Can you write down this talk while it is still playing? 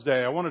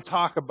Day. I want to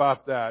talk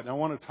about that. And I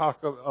want to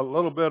talk a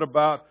little bit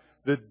about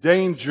the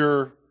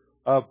danger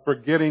of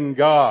forgetting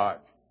God.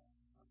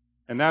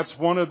 And that's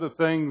one of the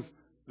things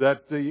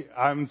that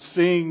I'm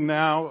seeing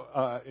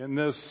now in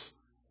this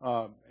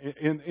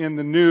in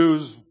the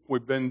news.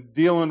 We've been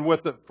dealing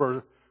with it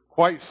for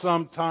quite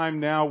some time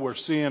now. We're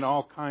seeing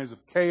all kinds of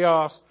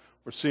chaos.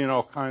 We're seeing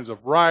all kinds of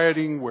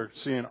rioting. We're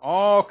seeing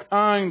all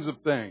kinds of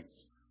things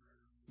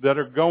that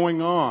are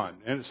going on.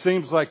 And it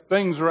seems like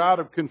things are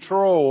out of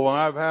control. And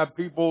I've had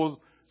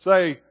people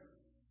say,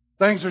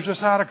 things are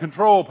just out of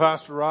control,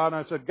 Pastor Rod. And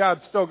I said,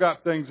 God's still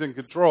got things in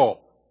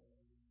control.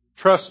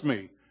 Trust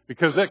me,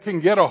 because it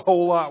can get a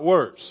whole lot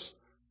worse.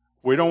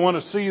 We don't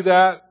want to see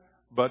that,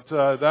 but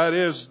that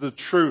is the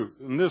truth.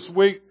 And this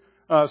week,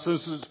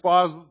 since it's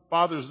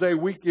Father's Day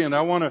weekend,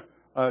 I want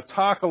to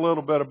talk a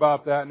little bit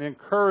about that and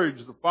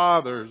encourage the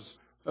fathers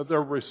of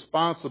their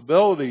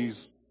responsibilities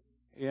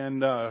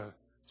in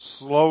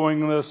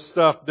slowing this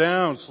stuff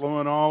down,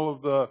 slowing all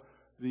of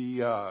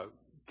the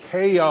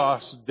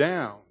chaos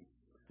down,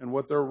 and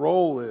what their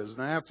role is.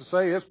 And I have to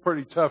say, it's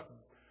pretty tough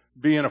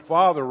being a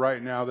father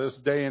right now, this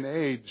day and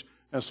age,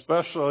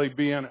 especially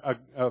being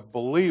a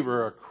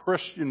believer, a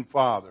Christian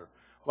father.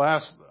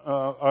 Last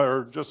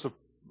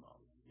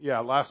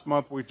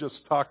month we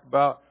just talked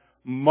about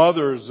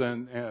mothers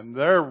and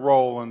their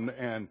role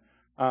and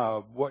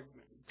what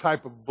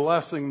type of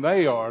blessing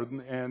they are.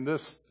 And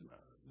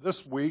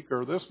this week,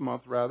 or this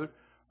month rather,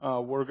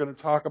 we're going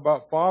to talk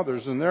about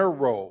fathers and their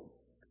role.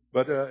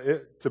 But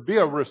to be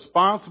a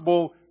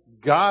responsible,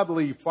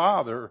 godly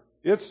father,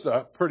 it's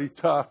a pretty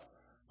tough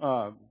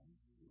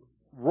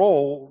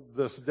role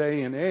this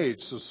day and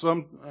age. So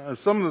some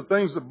of the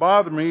things that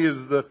bother me is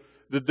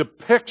the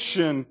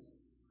depiction,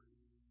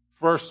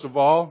 first of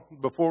all,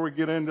 before we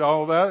get into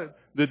all that,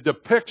 the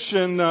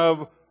depiction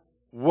of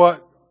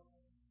what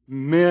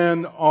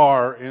men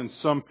are in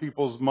some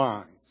people's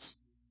minds.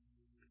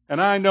 And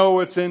I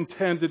know it's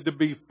intended to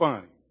be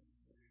funny.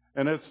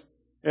 And it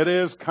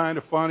is kind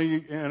of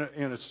funny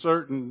in a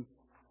certain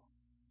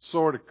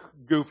sort of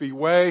goofy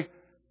way.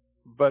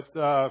 But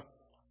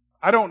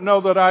I don't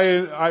know that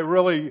I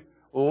really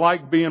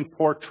like being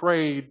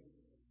portrayed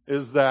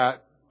as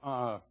that,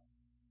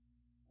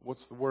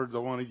 what's the words I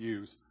want to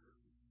use?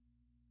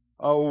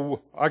 Oh,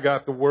 I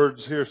got the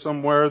words here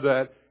somewhere,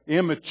 that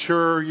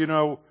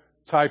immature,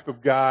 type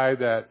of guy,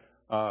 that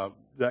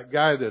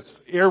guy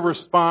that's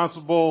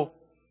irresponsible,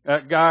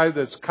 that guy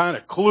that's kind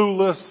of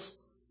clueless.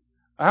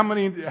 How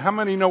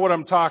many know what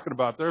I'm talking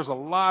about? There's a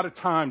lot of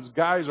times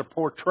guys are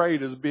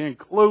portrayed as being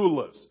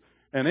clueless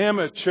and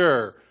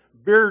immature,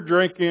 beer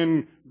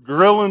drinking,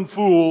 grilling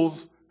fools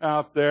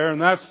out there, and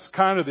that's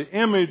kind of the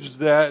image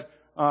that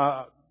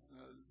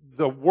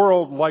the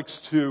world likes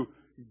to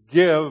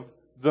give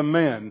the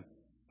men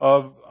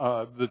of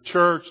the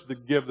church, to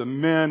give the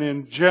men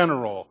in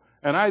general.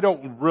 And I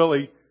don't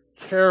really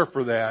care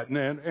for that,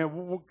 and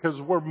because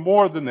we're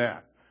more than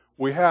that.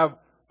 We have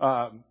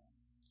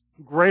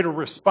greater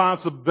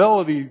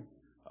responsibility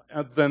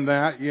than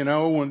that,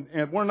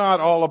 and we're not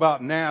all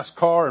about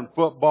NASCAR and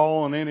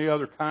football and any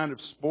other kind of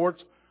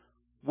sports.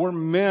 We're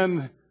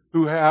men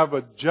who have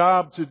a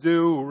job to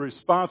do,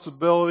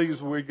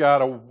 responsibilities. We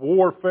got a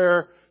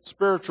warfare,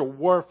 spiritual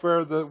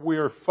warfare that we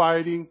are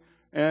fighting.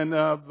 And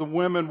the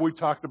women we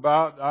talked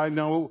about, I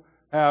know,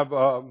 have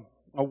a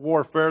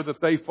warfare that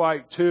they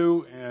fight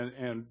too,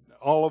 and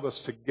all of us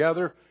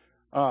together.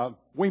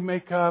 We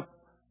make up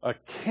a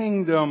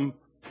kingdom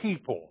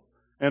people.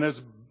 And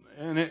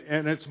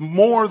it's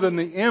more than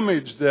the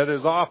image that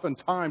is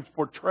oftentimes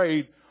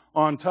portrayed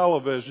on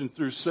television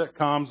through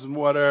sitcoms and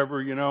whatever,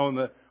 and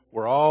that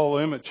we're all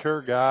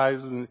immature guys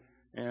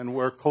and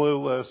we're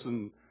clueless,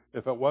 and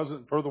if it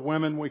wasn't for the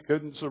women we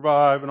couldn't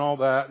survive and all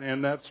that,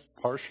 and that's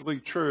partially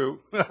true.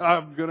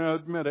 I'm going to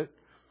admit it.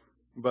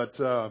 But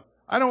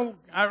I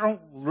don't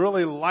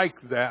really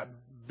like that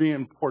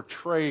being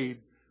portrayed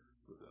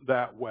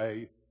that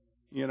way.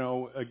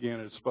 Again,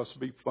 it's supposed to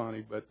be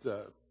funny, but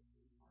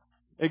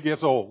it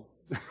gets old.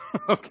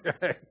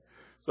 Okay.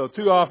 So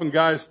too often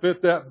guys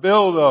fit that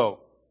bill, though.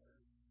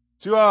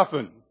 Too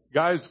often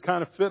guys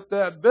kind of fit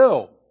that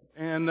bill.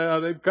 And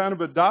they've kind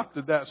of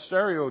adopted that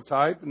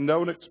stereotype and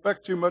don't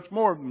expect too much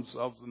more of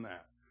themselves than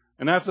that.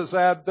 And that's a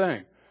sad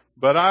thing.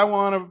 But I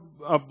want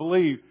to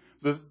believe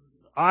that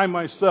I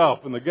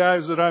myself and the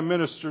guys that I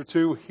minister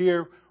to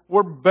here,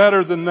 we're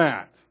better than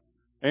that.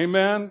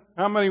 Amen?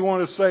 How many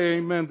want to say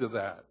amen to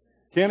that?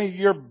 Kenny,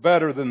 you're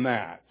better than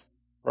that.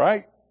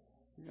 Right?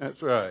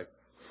 That's right.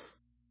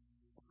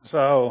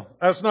 So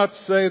that's not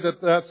to say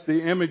that that's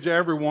the image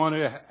everyone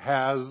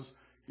has,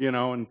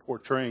 in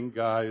portraying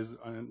guys,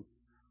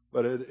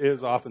 but it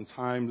is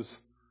oftentimes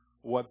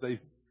what they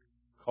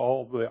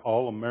call the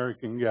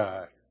all-American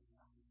guy.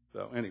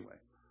 So anyway,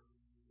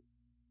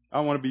 I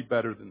want to be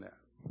better than that.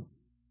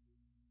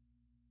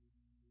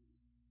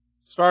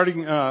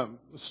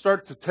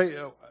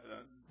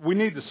 We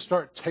need to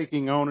start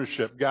taking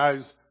ownership,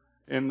 guys.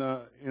 In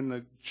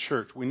the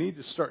church, we need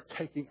to start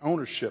taking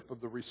ownership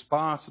of the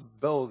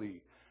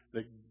responsibility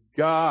that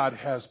God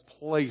has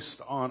placed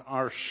on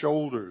our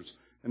shoulders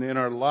and in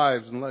our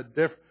lives, and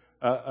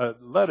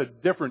let a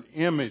different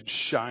image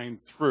shine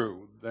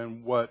through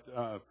than what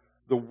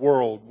the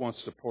world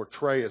wants to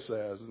portray us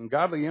as. An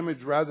godly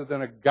image rather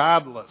than a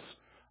godless,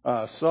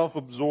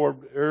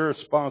 self-absorbed,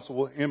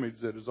 irresponsible image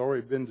that has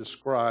already been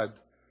described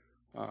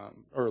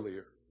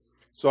earlier.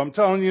 So I'm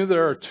telling you,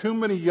 there are too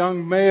many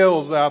young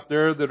males out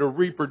there that are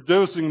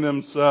reproducing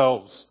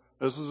themselves.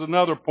 This is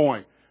another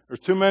point. There's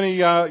too many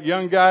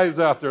young guys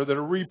out there that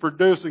are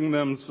reproducing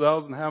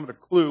themselves and haven't a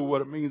clue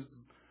what it means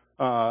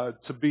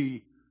to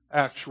be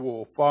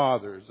actual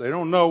fathers. They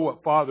don't know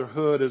what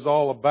fatherhood is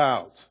all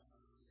about.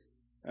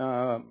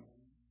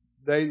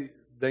 They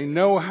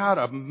know how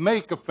to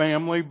make a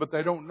family, but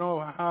they don't know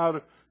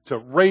how to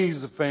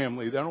raise a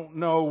family. They don't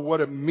know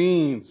what it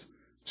means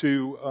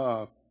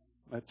to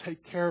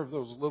take care of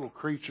those little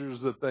creatures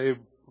that they've,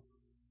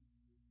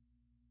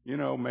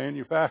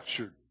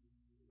 manufactured.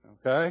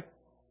 Okay?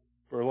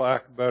 For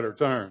lack of better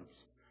terms.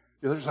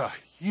 There's a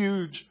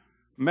huge,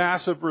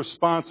 massive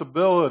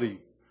responsibility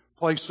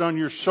placed on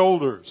your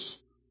shoulders,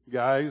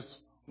 guys,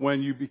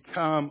 when you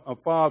become a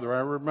father. I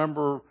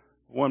remember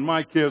when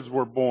my kids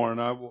were born,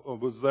 I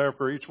was there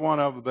for each one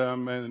of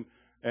them,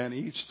 and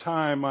each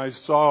time I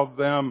saw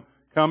them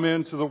come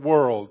into the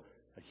world,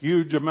 a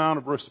huge amount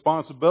of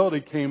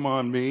responsibility came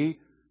on me,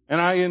 and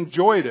I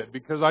enjoyed it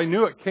because I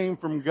knew it came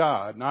from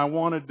God, and I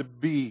wanted to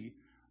be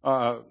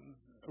a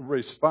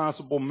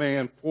responsible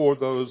man for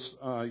those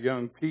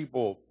young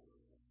people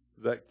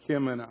that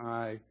Kim and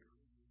I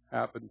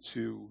happened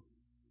to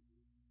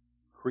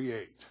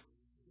create.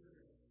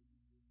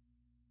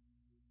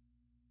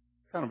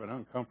 Kind of an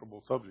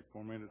uncomfortable subject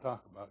for me to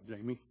talk about,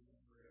 Jamie.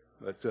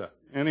 But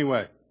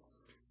anyway,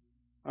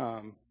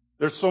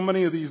 there's so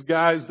many of these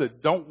guys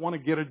that don't want to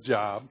get a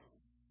job.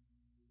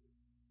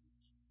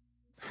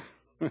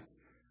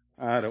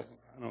 I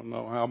don't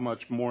know how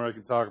much more I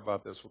can talk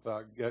about this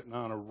without getting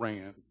on a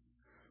rant.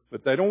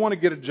 But they don't want to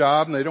get a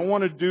job, and they don't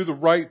want to do the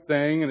right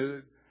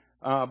thing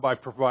by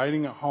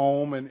providing a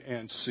home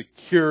and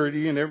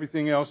security and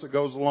everything else that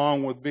goes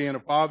along with being a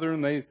father.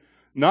 And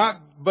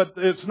but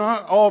it's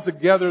not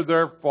altogether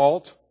their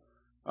fault.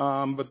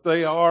 But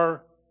they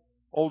are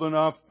old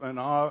enough and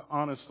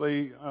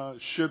honestly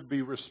should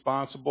be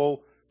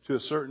responsible to a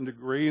certain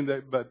degree.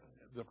 But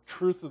the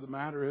truth of the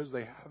matter is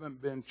they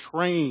haven't been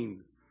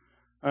trained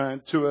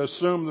to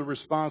assume the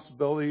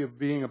responsibility of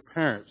being a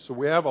parent. So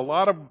we have a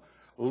lot of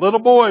little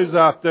boys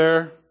out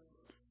there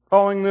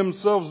calling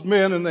themselves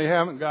men, and they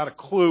haven't got a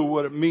clue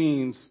what it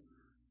means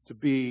to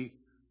be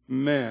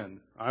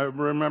men. I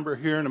remember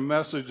hearing a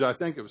message, I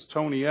think it was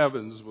Tony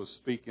Evans was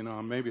speaking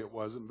on, maybe it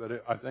wasn't,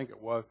 but I think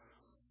it was,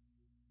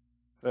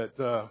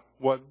 that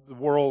what the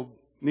world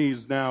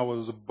needs now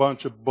is a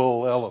bunch of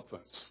bull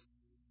elephants.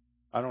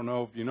 I don't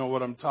know if you know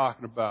what I'm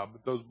talking about,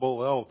 but those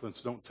bull elephants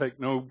don't take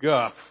no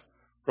guff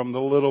from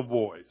the little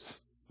boys,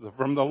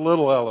 from the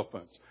little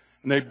elephants.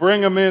 And they bring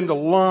them into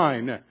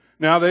line.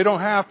 Now, they don't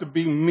have to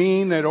be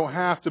mean. They don't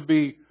have to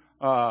be,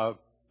 they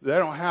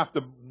don't have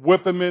to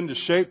whip them into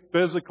shape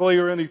physically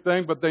or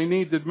anything, but they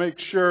need to make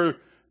sure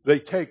they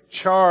take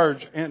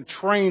charge and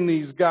train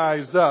these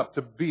guys up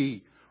to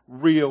be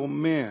real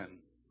men.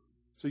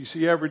 So you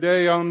see every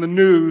day on the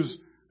news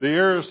the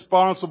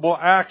irresponsible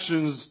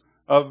actions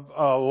of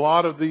a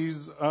lot of these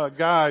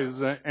guys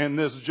and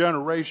this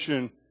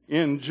generation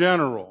in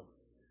general.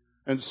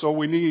 And so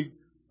we need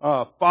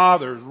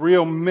fathers,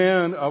 real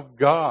men of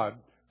God,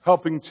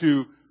 helping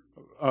to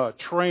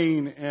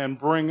train and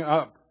bring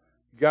up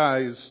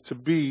guys to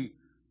be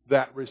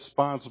that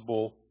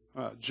responsible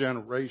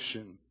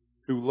generation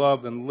who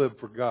love and live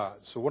for God.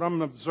 So what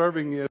I'm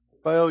observing is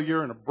a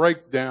failure and a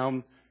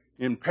breakdown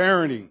in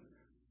parenting,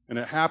 and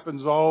it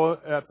happens all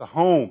at the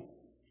home.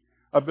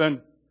 I've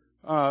been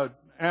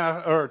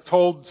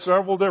told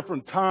several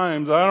different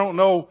times, I don't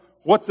know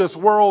what this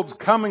world's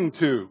coming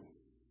to.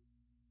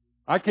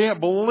 I can't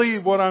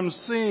believe what I'm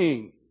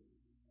seeing.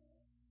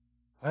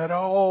 That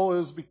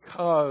all is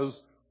because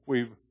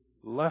we've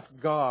left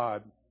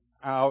God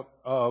out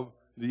of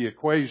the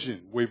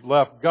equation. We've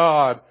left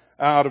God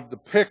out of the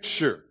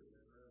picture.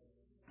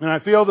 And I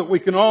feel that we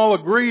can all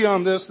agree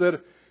on this,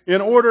 that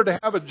in order to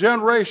have a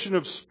generation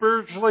of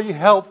spiritually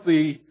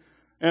healthy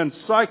and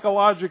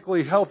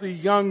psychologically healthy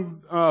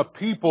young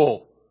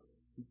people,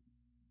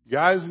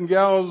 guys and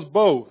gals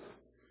both,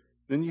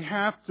 then you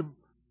have to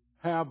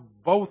have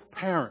both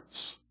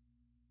parents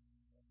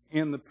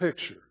in the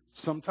picture.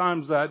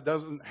 Sometimes that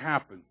doesn't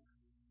happen.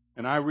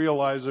 And I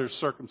realize there's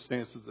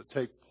circumstances that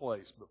take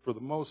place. But for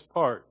the most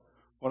part,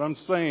 what I'm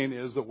saying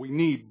is that we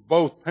need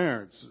both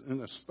parents.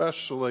 And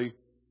especially,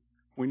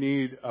 we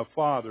need a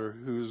father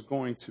who is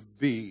going to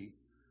be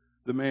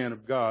the man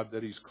of God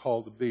that he's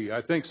called to be.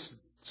 I think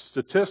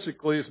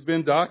statistically it's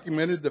been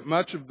documented that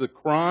much of the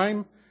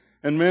crime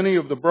and many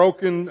of the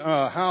broken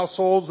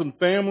households and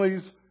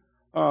families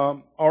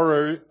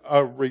are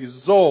a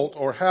result,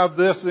 or have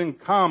this in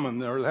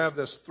common, or have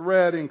this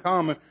thread in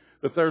common,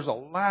 that there's a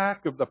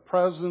lack of the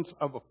presence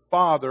of a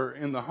father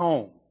in the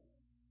home.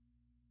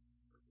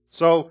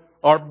 So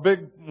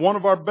one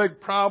of our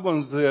big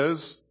problems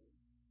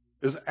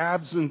is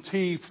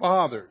absentee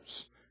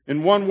fathers.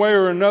 In one way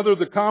or another,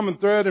 the common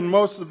thread in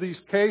most of these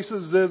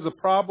cases is a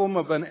problem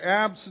of an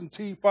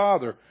absentee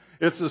father.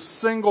 It's a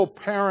single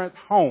parent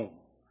home.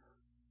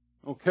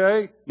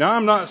 Okay? Now,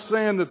 I'm not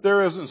saying that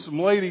there isn't some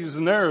ladies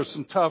and there are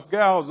some tough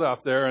gals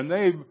out there, and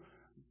they've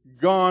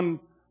gone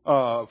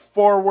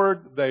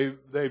forward.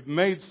 They've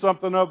made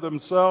something of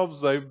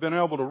themselves. They've been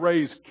able to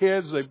raise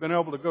kids. They've been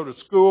able to go to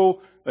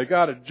school. They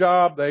got a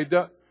job. They've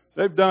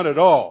done it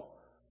all.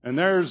 And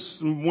there's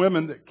some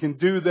women that can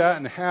do that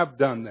and have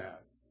done that.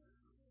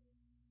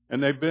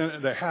 And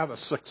they have a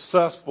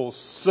successful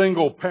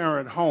single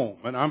parent home.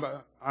 And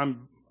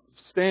I'm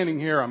standing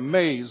here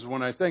amazed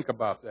when I think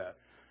about that.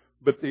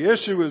 But the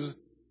issue is,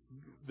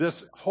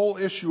 this whole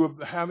issue of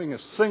having a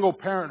single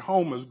parent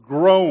home is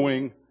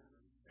growing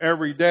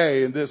every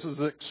day. And this is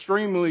an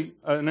extremely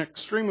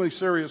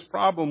serious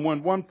problem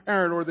when one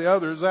parent or the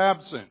other is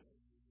absent,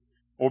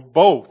 or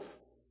both.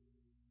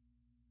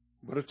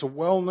 But it's a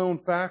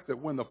well-known fact that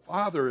when the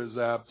father is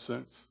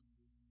absent,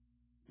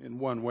 in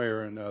one way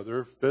or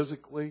another,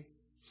 physically,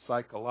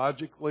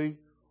 psychologically,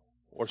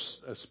 or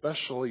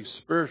especially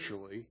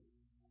spiritually,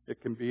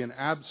 it can be an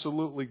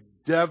absolutely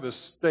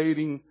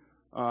devastating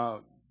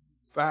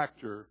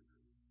factor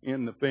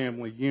in the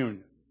family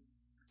union.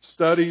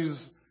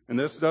 Studies, and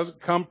this doesn't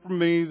come from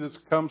me, this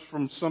comes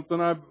from something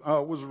I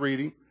was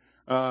reading.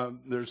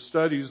 There's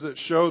studies that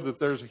show that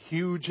there's a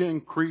huge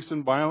increase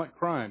in violent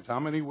crimes. How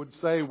many would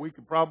say we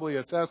could probably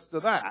attest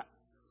to that?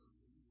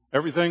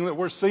 Everything that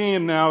we're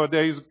seeing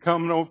nowadays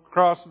coming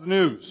across the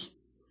news.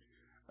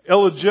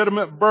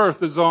 Illegitimate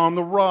birth is on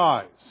the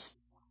rise.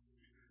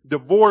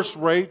 Divorce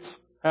rates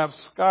have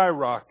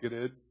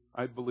skyrocketed,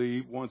 I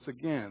believe, once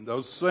again.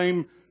 Those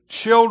same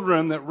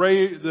children that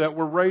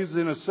were raised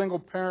in a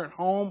single-parent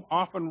home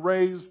often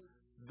raise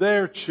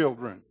their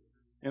children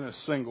in a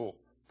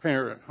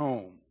single-parent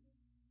home.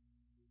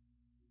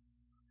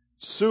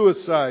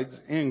 Suicides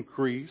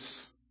increase.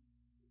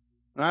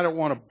 And I don't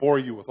want to bore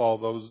you with all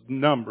those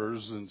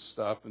numbers and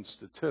stuff and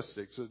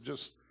statistics.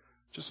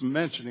 Just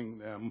mentioning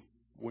them,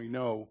 we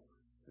know,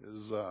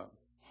 is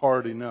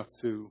hard enough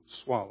to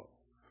swallow.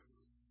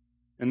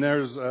 And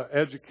there's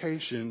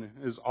education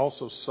is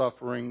also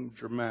suffering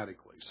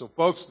dramatically. So,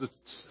 folks, the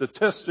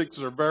statistics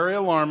are very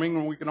alarming,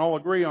 and we can all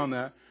agree on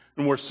that.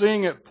 And we're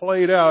seeing it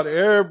played out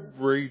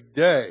every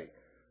day.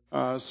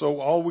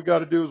 So all we got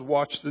to do is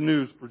watch the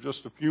news for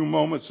just a few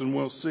moments, and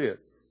we'll see it.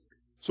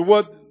 So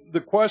what the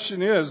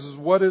question is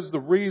what is the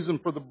reason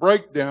for the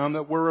breakdown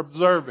that we're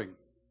observing?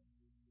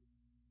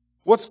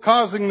 What's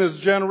causing this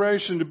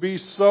generation to be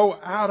so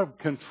out of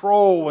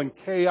control and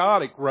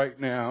chaotic right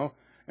now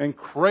and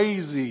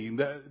crazy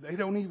that they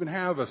don't even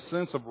have a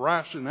sense of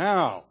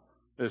rationale,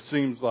 it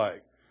seems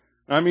like?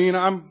 I mean,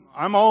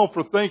 I'm all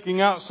for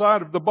thinking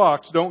outside of the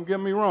box, don't get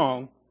me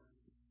wrong.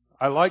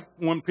 I like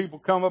when people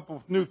come up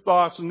with new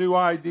thoughts and new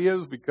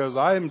ideas, because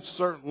I am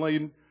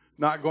certainly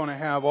not going to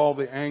have all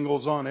the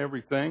angles on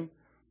everything.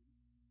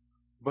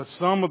 But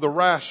some of the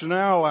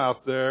rationale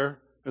out there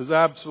is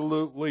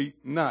absolutely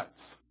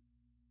nuts.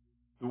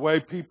 The way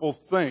people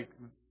think.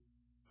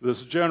 This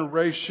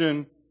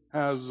generation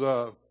has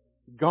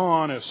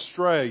gone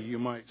astray, you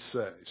might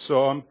say.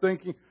 So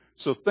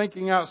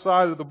thinking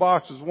outside of the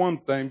box is one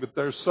thing, but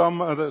there's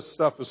some of this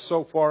stuff is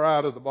so far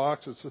out of the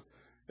box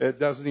it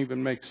doesn't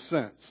even make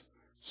sense.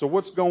 So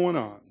what's going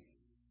on?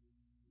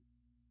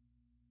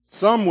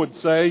 Some would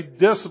say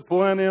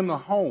discipline in the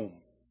home,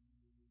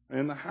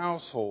 in the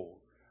household.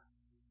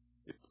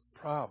 It's a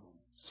problem.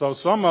 So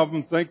some of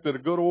them think that a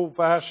good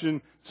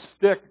old-fashioned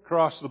stick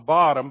across the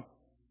bottom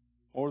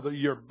or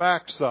your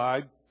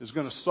backside is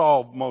going to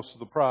solve most of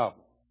the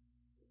problem.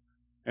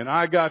 And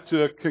I got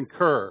to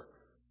concur.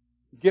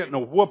 Getting a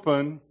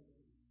whooping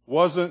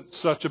wasn't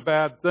such a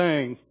bad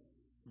thing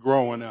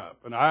growing up.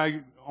 And I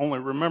only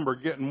remember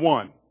getting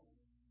one.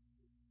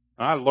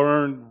 I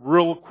learned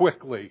real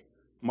quickly.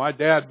 My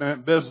dad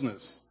meant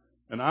business.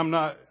 And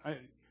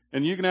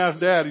and you can ask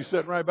Dad, he's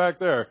sitting right back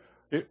there.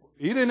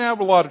 He didn't have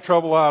a lot of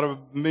trouble out of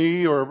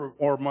me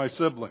or my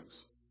siblings.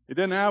 He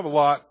didn't have a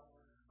lot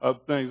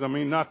of things. I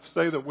mean, not to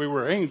say that we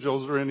were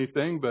angels or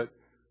anything, but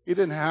he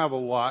didn't have a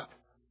lot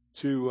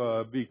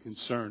to be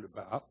concerned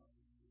about.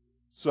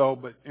 So,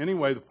 but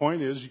anyway, the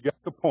point is, you get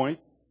the point.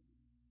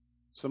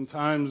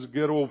 Sometimes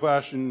good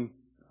old-fashioned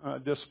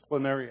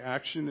disciplinary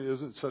action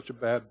isn't such a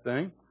bad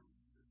thing.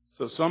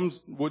 So some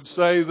would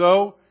say,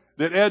 though,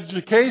 that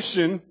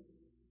education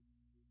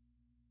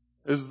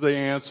is the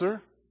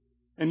answer.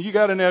 And you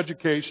got an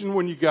education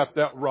when you got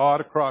that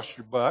rod across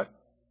your butt.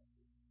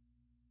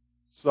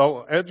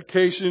 So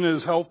education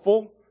is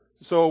helpful.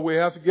 So we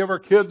have to give our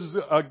kids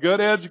a good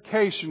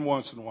education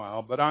once in a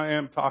while. But I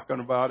am talking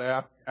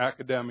about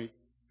academic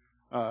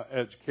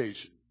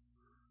education.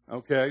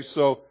 Okay,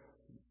 so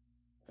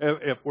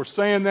if we're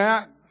saying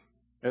that,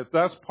 if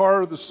that's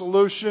part of the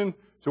solution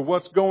to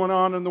what's going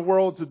on in the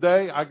world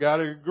today, I got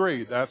to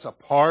agree. That's a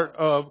part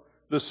of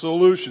the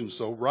solution.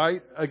 So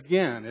right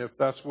again, if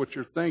that's what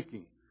you're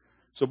thinking.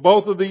 So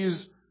both of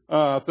these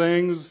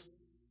things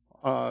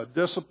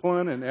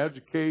discipline and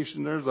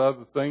education. There's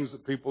other things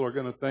that people are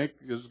going to think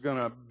is going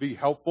to be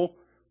helpful.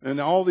 And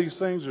all these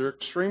things are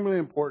extremely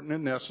important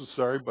and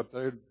necessary, but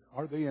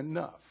are they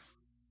enough?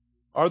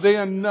 Are they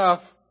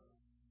enough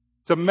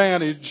to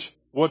manage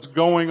what's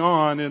going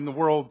on in the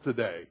world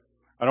today?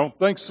 I don't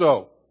think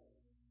so.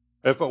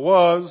 If it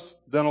was,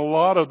 then a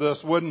lot of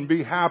this wouldn't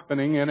be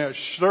happening, and it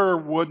sure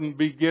wouldn't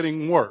be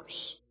getting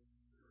worse.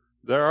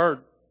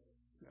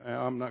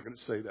 I'm not going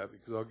to say that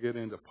because I'll get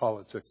into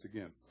politics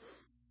again.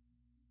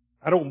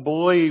 I don't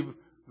believe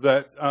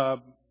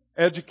that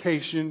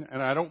education,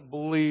 and I don't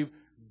believe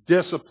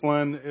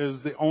discipline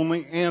is the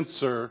only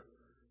answer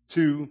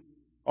to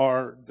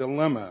our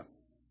dilemma.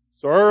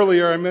 So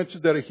earlier I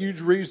mentioned that a huge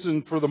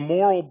reason for the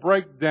moral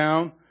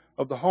breakdown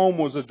of the home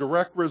was a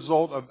direct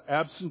result of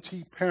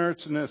absentee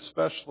parents and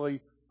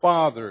especially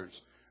fathers.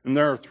 And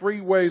there are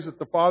 3 ways that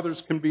the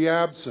fathers can be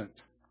absent.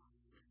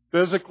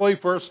 Physically,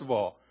 first of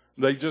all,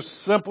 they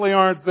just simply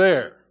aren't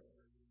there.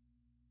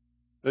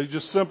 They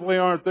just simply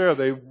aren't there.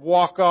 They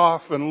walk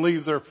off and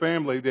leave their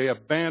family. They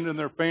abandon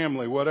their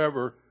family,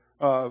 whatever,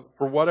 for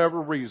whatever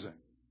reason.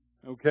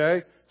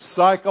 Okay?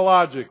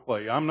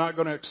 Psychologically, I'm not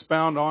going to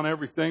expound on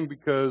everything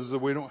because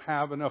we don't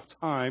have enough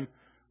time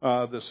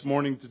this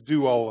morning to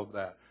do all of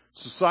that.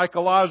 So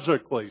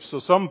psychologically, so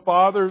some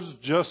fathers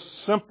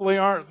just simply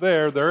aren't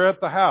there. They're at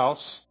the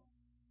house.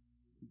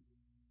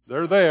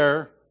 They're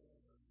there,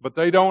 but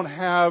they don't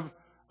have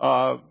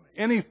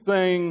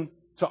anything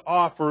to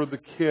offer the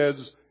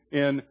kids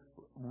in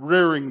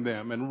rearing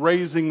them and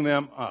raising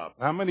them up.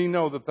 How many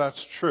know that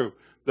that's true?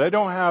 They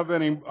don't have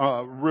any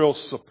real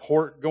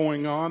support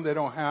going on. They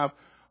don't have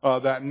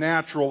that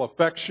natural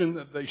affection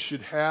that they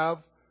should have.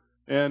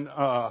 And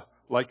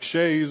like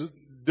Shay's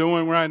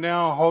doing right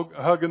now,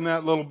 hugging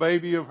that little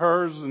baby of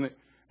hers,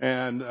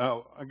 and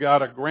I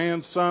got a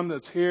grandson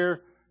that's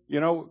here,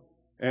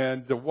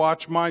 and to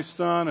watch my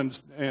son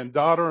and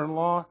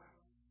daughter-in-law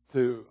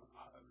to,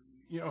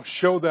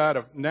 show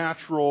that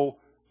natural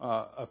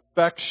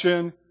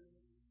affection,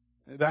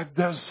 that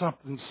does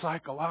something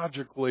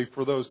psychologically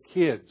for those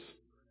kids.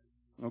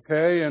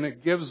 Okay? And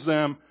it gives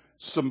them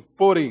some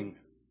footing.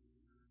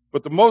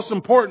 But the most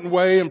important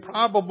way, and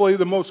probably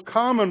the most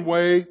common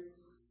way,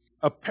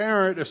 a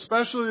parent,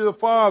 especially the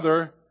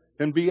father,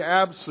 can be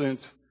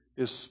absent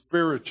is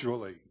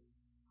spiritually.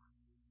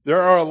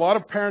 There are a lot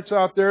of parents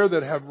out there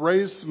that have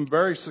raised some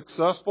very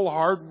successful,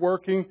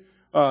 hardworking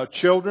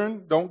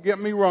children. Don't get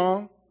me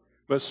wrong.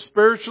 But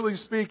spiritually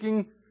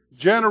speaking,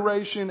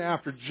 generation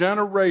after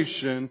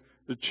generation,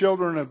 the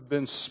children have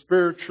been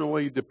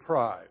spiritually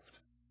deprived.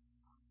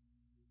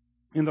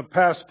 In the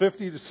past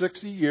 50 to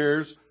 60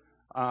 years,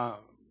 I'm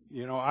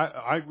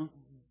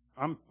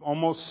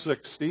almost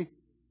 60,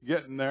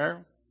 getting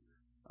there.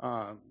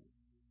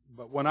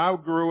 But when I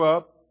grew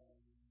up,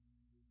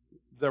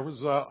 there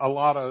was a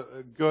lot of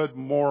good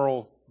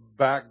moral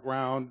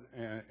background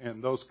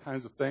and those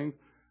kinds of things.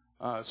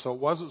 So it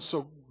wasn't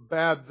so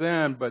bad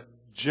then, but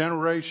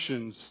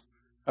generations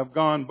have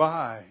gone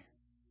by,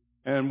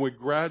 and we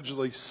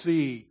gradually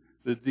see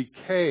the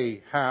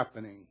decay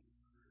happening.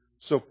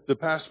 So the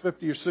past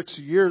 50 or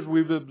 60 years,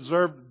 we've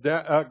observed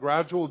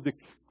gradual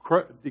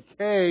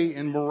decay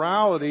in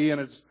morality,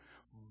 and it's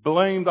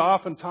blamed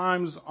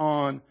oftentimes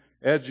on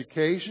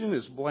education.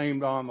 It's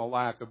blamed on the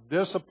lack of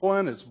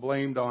discipline. It's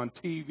blamed on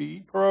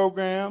TV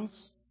programs.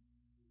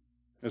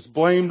 It's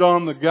blamed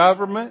on the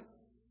government,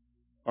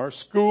 our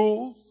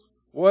schools,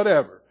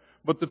 whatever.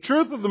 But the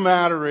truth of the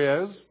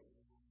matter is,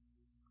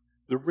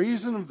 the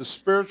reason of the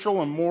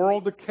spiritual and moral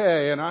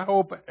decay, and I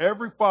hope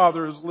every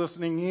father is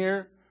listening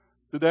here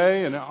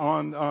today and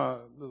on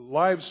the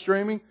live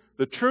streaming,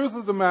 the truth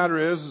of the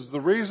matter is the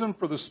reason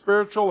for the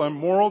spiritual and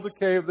moral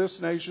decay of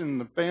this nation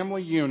and the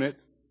family unit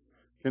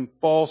can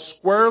fall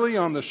squarely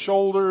on the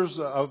shoulders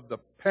of the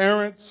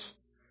parents,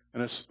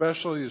 and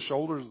especially the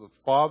shoulders of the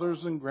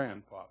fathers and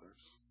grandfathers.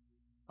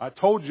 I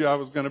told you I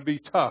was going to be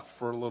tough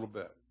for a little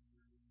bit.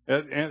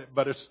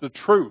 But it's the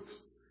truth.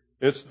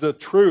 It's the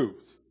truth.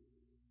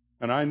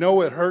 And I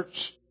know it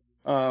hurts,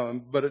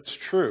 but it's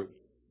true.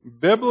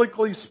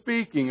 Biblically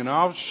speaking, and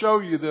I'll show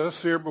you this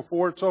here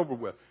before it's over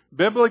with.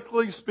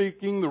 Biblically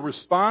speaking, the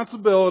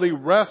responsibility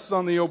rests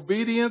on the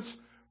obedience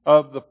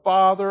of the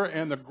father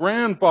and the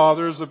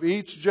grandfathers of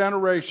each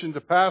generation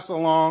to pass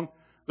along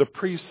the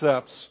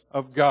precepts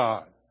of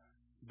God.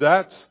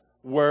 That's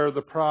where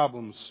the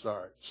problem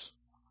starts.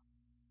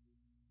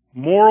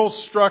 Moral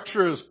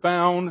structure is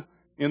found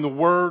in the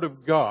Word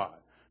of God.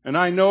 And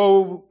I've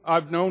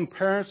known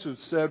parents who've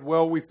said,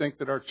 well, we think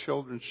that our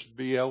children should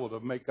be able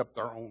to make up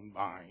their own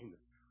mind.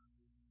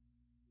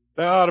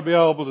 They ought to be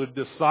able to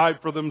decide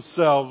for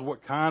themselves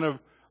what kind of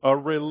a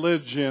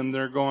religion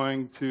they're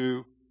going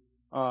to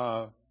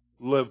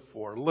live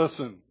for.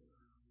 Listen,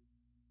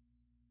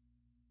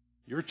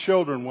 your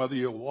children, whether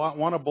you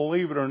want to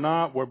believe it or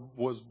not,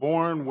 was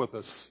born with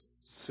a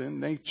sin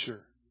nature.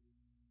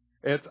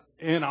 It's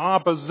in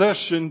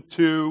opposition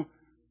to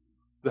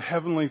the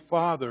Heavenly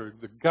Father,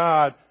 the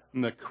God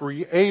and the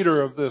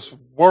Creator of this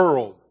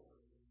world.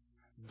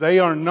 They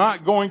are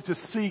not going to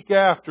seek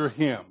after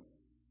Him.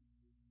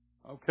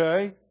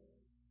 Okay?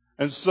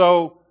 And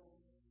so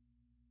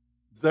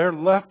they're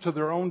left to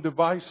their own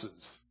devices.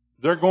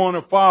 They're going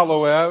to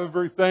follow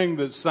everything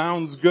that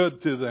sounds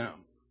good to them.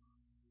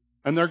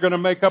 And they're going to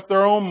make up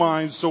their own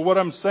minds. So what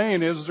I'm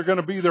saying is they're going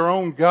to be their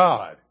own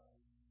God.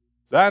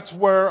 That's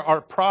where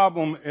our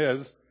problem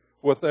is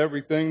with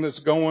everything that's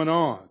going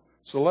on.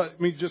 So let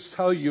me just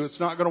tell you, it's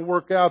not going to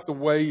work out the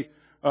way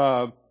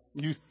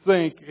you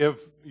think if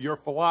your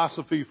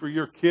philosophy for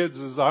your kids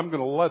is, I'm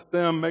going to let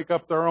them make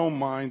up their own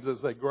minds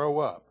as they grow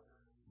up.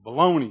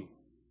 Baloney.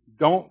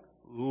 Don't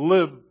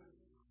live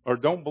or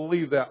don't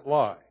believe that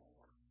lie.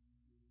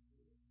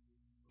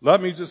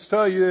 Let me just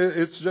tell you,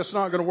 it's just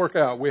not going to work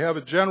out. We have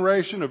a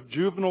generation of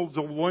juvenile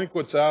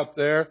delinquents out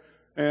there,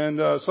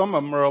 and some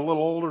of them are a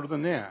little older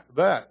than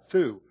that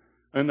too.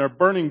 And they're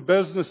burning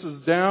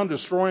businesses down,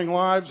 destroying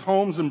lives,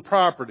 homes, and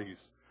properties.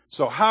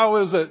 So how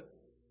is it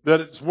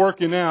that it's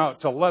working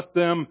out to let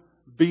them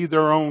be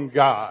their own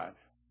God?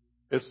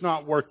 It's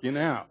not working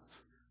out.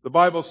 The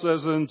Bible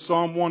says in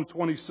Psalm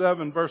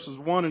 127, verses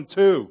 1 and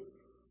 2,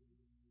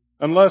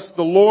 unless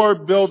the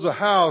Lord builds a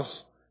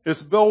house,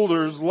 its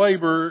builders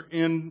labor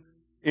in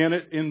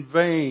it in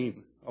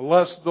vain.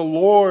 Unless the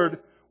Lord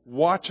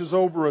watches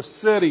over a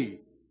city,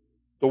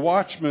 the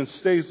watchman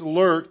stays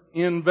alert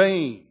in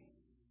vain.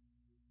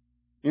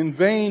 In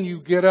vain you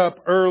get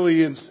up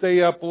early and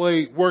stay up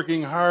late,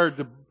 working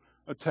hard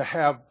to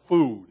have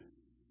food.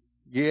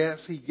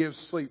 Yes, He gives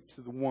sleep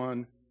to the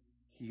one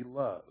He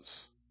loves.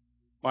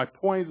 My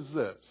point is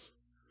this.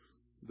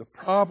 The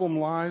problem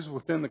lies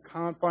within the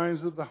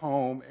confines of the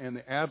home and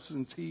the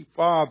absentee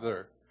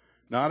father.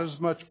 Not as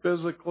much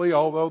physically,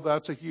 although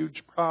that's a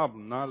huge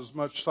problem. Not as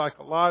much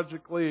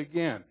psychologically,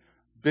 again,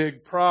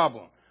 big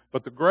problem.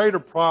 But the greater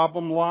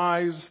problem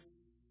lies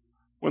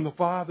when the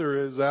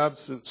father is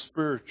absent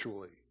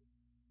spiritually.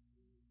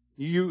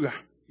 You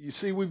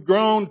see, we've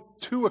grown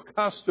too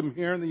accustomed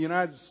here in the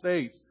United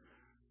States.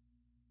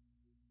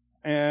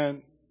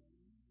 And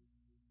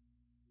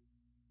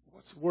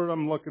what's the word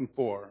I'm looking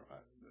for?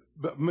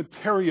 But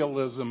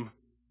materialism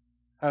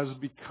has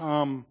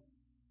become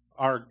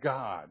our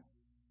God,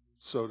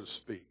 so to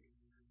speak.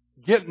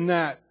 Getting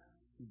that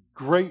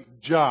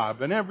great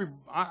job, and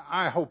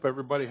I hope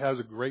everybody has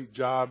a great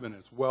job and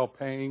it's well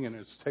paying and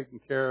it's taking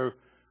care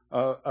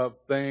of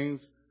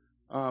things.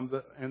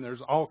 And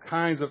there's all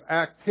kinds of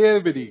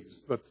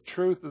activities. But the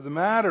truth of the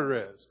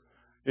matter is,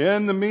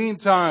 in the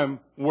meantime,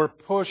 we're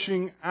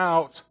pushing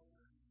out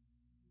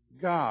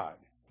God.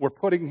 We're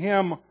putting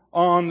Him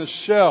on the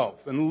shelf.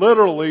 And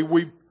literally,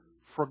 we've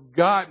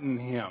forgotten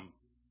Him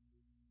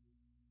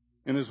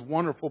in His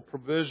wonderful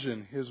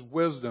provision, His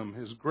wisdom,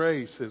 His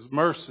grace, His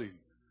mercy,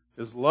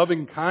 His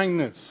loving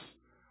kindness.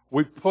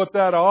 We put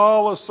that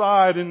all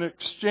aside in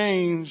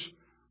exchange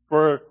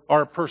for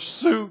our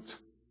pursuit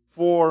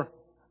for,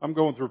 I'm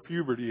going through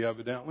puberty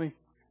evidently.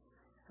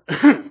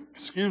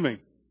 Excuse me.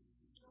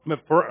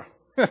 But for,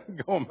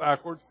 going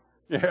backwards.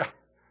 Yeah.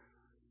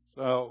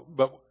 So,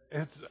 but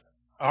it's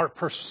our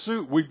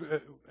pursuit. We've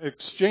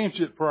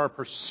exchanged it for our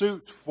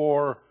pursuit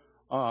for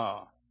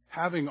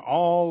having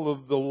all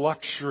of the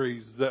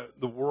luxuries that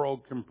the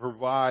world can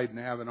provide and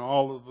having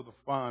all of the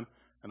fun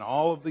and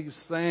all of these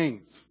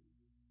things.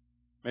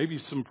 Maybe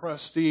some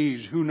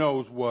prestige, who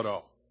knows what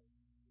else.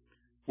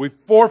 We've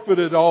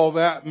forfeited all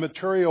that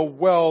material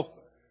wealth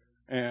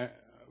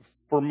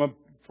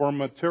for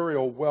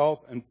material wealth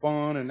and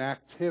fun and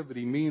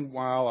activity.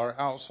 Meanwhile, our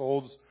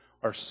households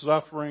are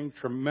suffering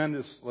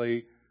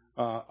tremendously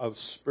of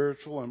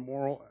spiritual and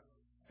moral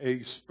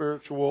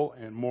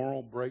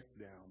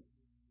breakdown.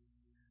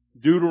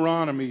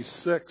 Deuteronomy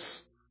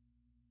 6,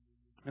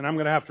 and I'm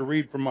going to have to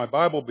read from my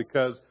Bible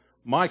because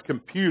my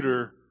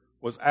computer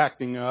was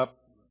acting up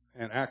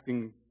and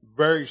acting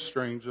very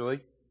strangely.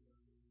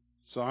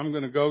 So I'm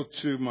going to go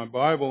to my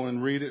Bible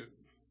and read it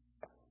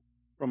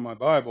from my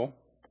Bible.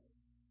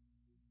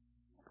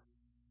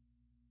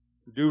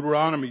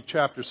 Deuteronomy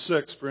chapter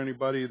 6 for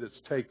anybody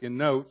that's taking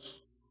notes.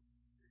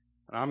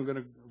 And I'm going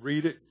to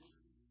read it,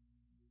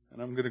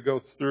 and I'm going to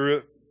go through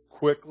it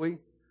quickly.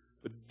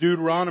 But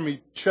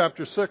Deuteronomy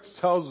chapter 6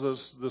 tells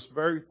us this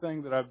very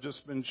thing that I've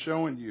just been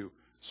showing you.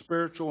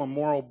 Spiritual and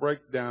moral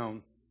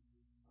breakdown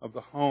of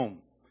the home.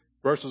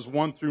 Verses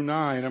 1 through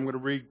 9, I'm going to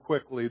read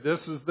quickly.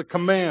 This is the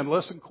command.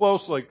 Listen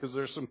closely because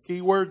there's some key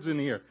words in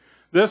here.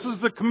 This is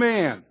the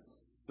command.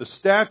 The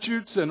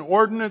statutes and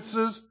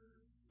ordinances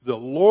the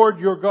Lord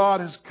your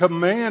God has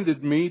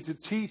commanded me to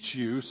teach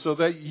you so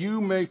that you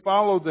may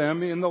follow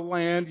them in the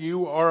land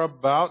you are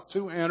about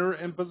to enter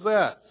and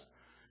possess.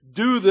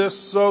 Do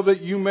this so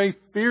that you may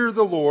fear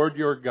the Lord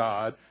your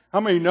God.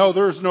 How many know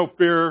there's no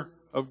fear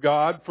of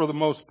God for the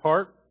most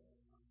part?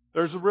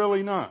 There's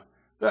really not.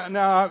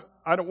 Now,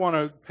 I don't want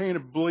to paint a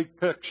bleak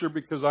picture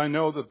because I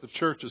know that the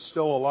church is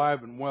still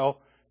alive and well,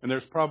 and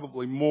there's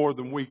probably more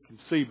than we can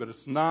see, but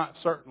it's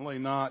certainly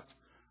not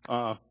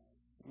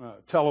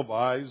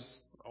televised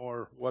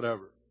or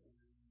whatever.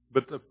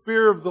 But the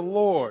fear of the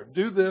Lord.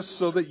 Do this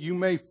so that you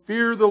may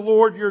fear the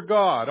Lord your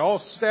God. All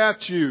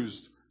statutes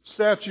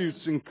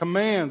and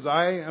commands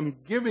I am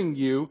giving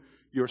you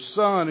your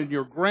son and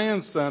your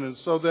grandson, and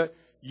so that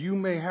you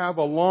may have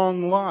a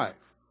long life.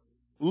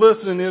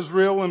 Listen,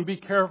 Israel, and be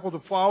careful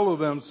to follow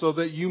them so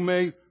that you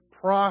may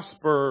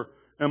prosper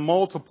and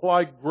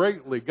multiply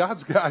greatly.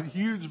 God's got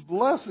huge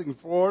blessing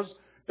for us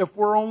if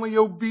we're only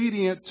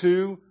obedient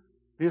to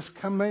His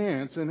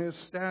commands and His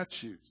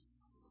statutes.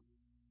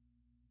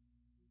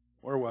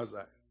 Where was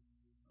I?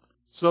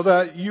 So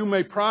that you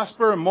may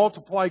prosper and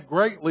multiply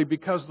greatly,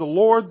 because the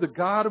Lord, the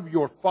God of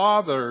your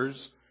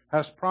fathers,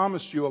 has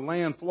promised you a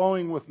land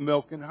flowing with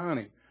milk and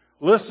honey.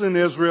 Listen,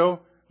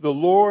 Israel, the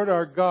Lord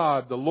our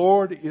God, the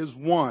Lord is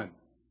one.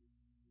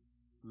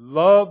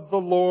 Love the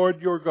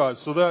Lord your God.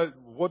 So that,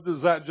 what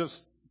does that just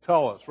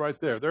tell us right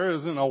there? There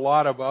isn't a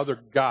lot of other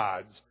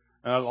gods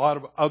and a lot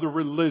of other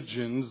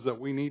religions that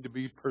we need to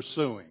be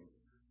pursuing.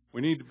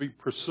 We need to be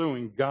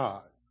pursuing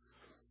God.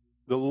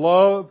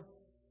 Love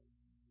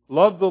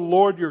the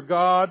Lord your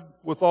God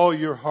with all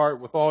your heart,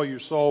 with all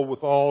your soul,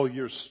 with all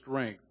your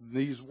strength.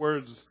 These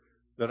words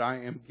that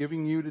I am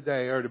giving you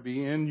today are to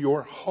be in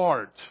your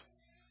heart.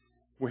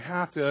 We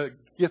have to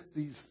get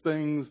these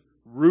things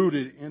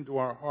rooted into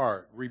our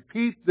heart.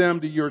 Repeat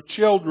them to your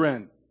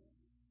children.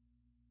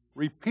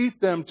 Repeat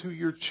them to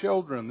your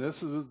children.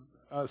 This is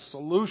a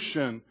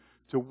solution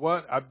to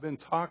what I've been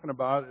talking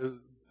about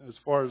as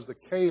far as the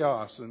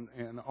chaos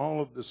and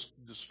all of this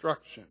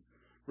destruction.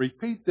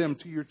 Repeat them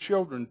to your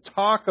children.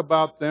 Talk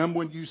about them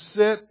when you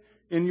sit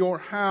in your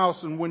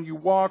house and when you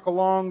walk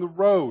along the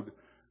road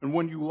and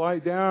when you lie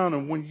down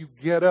and when you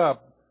get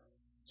up.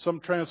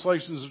 Some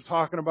translations are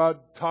talking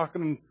about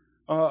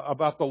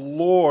the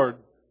Lord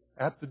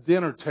at the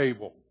dinner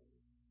table.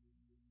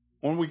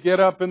 When we get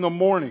up in the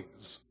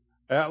mornings,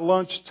 at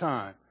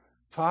lunchtime,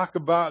 talk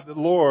about the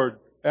Lord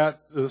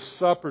at the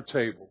supper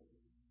table.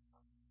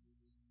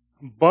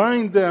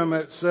 Bind them,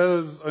 it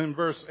says in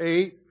verse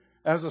 8,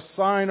 as a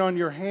sign on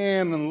your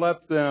hand, and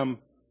let them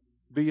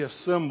be a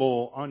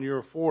symbol on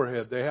your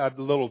forehead. They had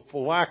little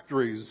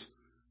phylacteries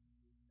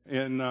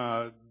in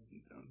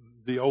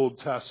the Old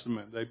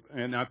Testament.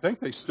 And I think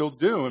they still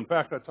do. In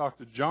fact, I talked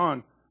to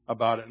John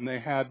about it, and they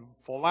had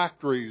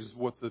phylacteries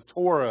with the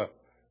Torah,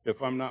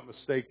 if I'm not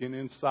mistaken,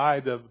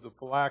 inside of the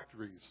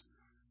phylacteries.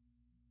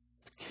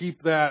 To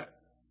keep that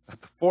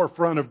at the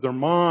forefront of their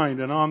mind.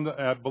 And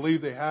I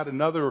believe they had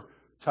another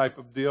type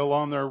of deal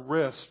on their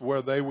wrist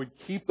where they would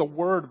keep the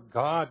Word of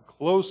God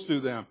close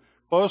to them,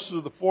 close to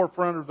the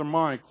forefront of their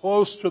mind,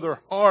 close to their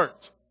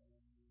heart.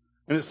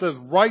 And it says,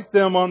 write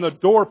them on the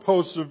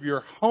doorposts of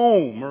your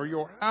home or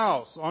your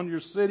house, on your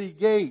city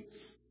gates.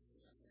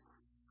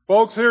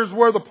 Folks, here's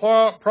where the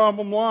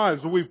problem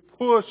lies. We've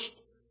pushed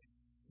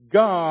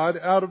God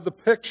out of the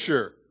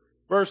picture.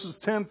 Verses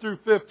 10 through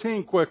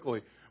 15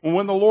 quickly. And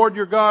when the Lord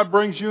your God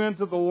brings you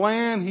into the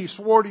land He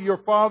swore to your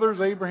fathers,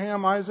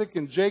 Abraham, Isaac,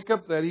 and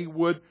Jacob, that He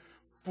would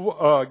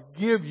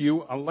give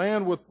you a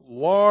land with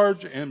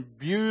large and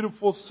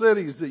beautiful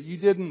cities that you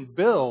didn't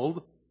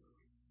build,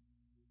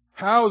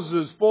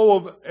 houses full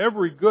of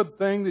every good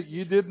thing that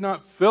you did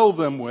not fill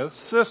them with,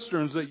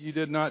 cisterns that you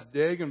did not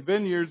dig, and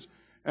vineyards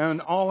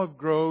and olive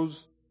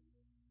groves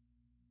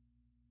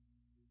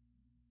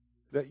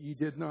that you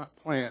did not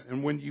plant.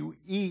 And when you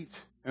eat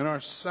and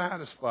are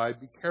satisfied,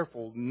 be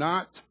careful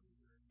not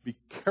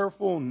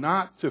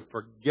to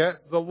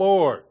forget the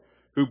Lord,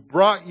 who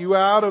brought you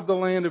out of the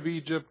land of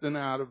Egypt and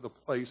out of the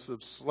place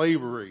of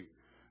slavery.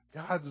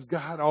 God's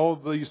got all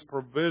of these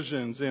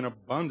provisions in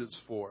abundance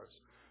for us.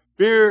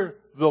 Fear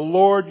the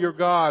Lord your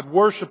God.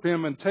 Worship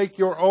Him and take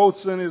your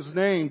oaths in His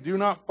name. Do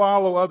not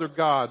follow other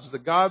gods, the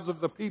gods of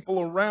the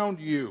people around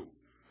you.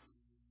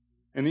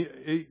 And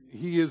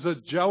He is a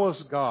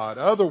jealous God.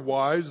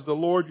 Otherwise, the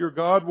Lord your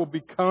God will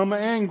become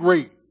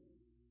angry.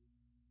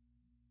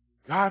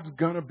 God's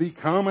going to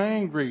become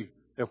angry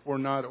if we're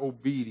not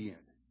obedient.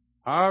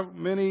 How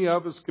many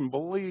of us can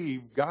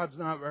believe God's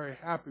not very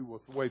happy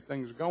with the way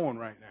things are going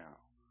right now?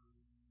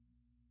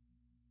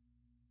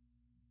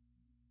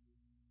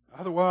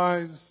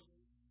 Otherwise,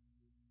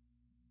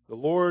 the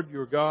Lord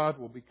your God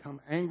will become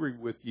angry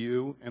with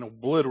you and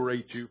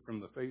obliterate you from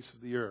the face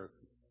of the earth.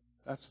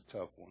 That's a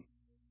tough one.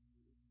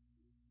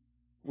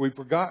 We've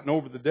forgotten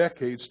over the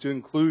decades to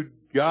include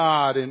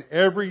God in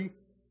our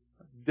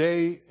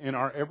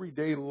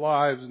everyday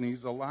lives, and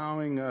He's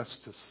allowing us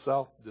to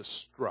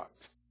self-destruct.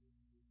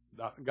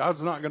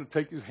 God's not going to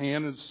take His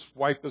hand and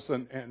swipe us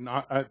and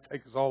not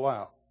take us all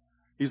out.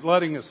 He's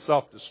letting us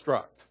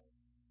self-destruct.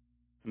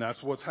 And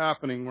that's what's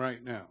happening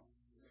right now.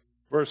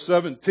 Verse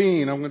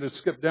 17, I'm going to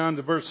skip down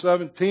to verse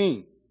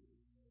 17.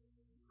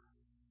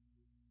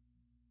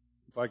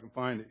 If I can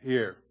find it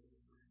here.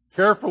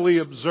 Carefully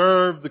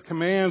observe the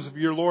commands of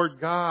your Lord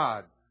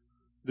God,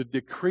 the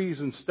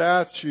decrees and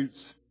statutes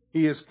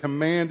He has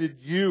commanded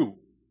you.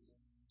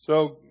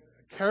 So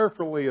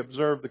carefully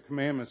observe the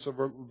commandments of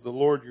the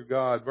Lord your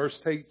God. Verse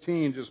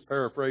 18, just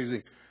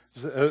paraphrasing,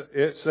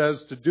 it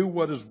says to do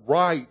what is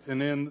right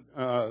and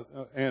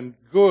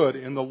good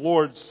in the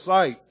Lord's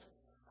sight.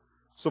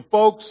 So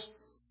folks,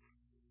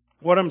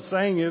 what I'm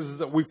saying is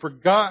that we've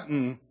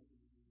forgotten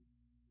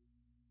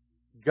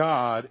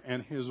God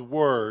and His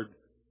Word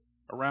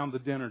around the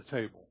dinner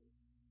table.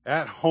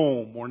 At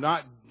home. We're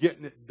not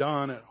getting it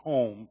done at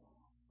home.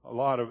 A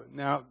lot of it.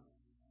 Now,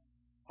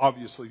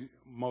 obviously,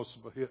 most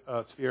of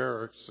us here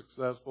are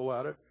successful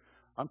at it.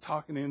 I'm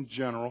talking in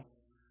general.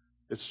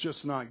 It's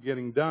just not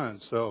getting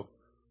done. So,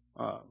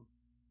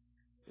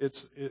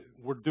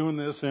 we're doing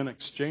this in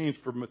exchange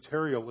for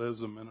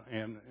materialism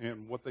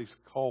and what they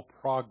call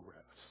progress.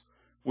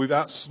 We've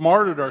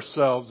outsmarted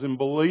ourselves in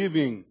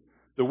believing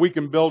that we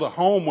can build a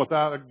home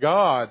without a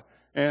God.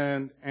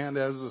 And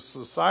as a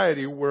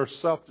society, we're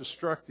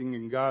self-destructing,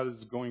 and God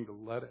is going to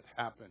let it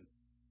happen.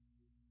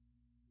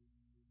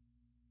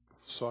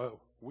 So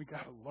we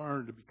got to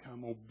learn to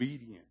become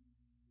obedient.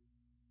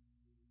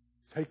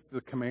 Take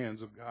the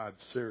commands of God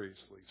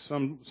seriously.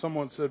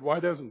 Someone said, why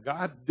doesn't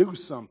God do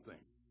something?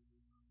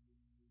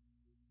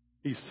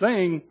 He's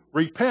saying,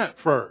 repent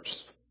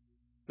first.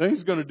 Then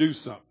He's going to do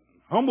something.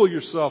 Humble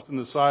yourself in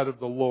the sight of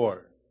the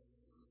Lord.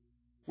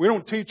 We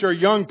don't teach our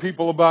young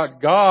people about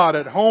God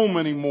at home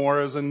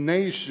anymore as a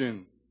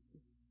nation,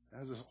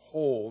 as a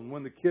whole. And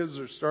when the kids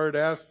start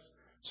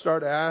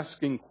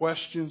asking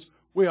questions,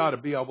 we ought to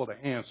be able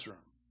to answer them.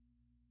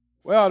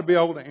 We ought to be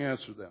able to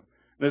answer them.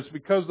 And it's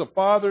because the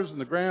fathers and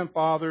the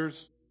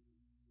grandfathers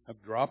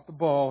have dropped the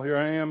ball. Here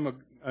I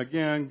am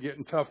again,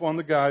 getting tough on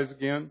the guys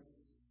again.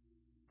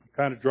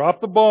 Kind of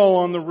dropped the ball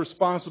on the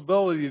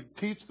responsibility to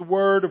teach the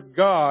Word of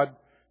God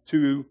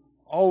to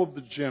all of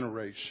the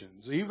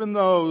generations, even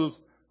those,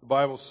 the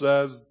Bible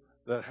says,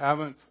 that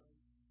haven't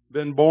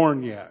been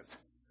born yet.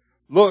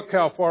 Look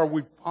how far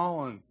we've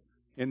fallen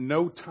in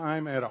no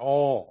time at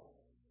all.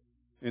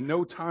 In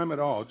no time at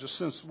all. Just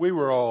since we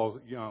were all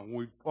young,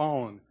 we've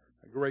fallen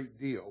a great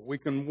deal. We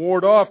can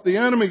ward off the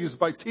enemies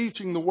by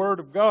teaching the Word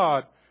of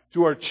God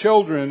to our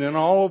children and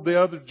all of the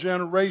other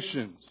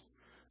generations.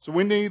 So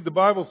the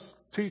Bible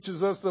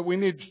teaches us that we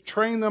need to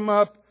train them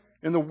up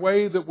in the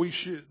way that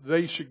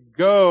they should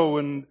go,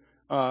 and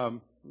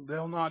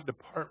they'll not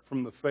depart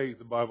from the faith,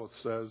 the Bible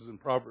says in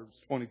Proverbs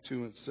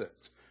 22:6.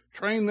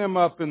 Train them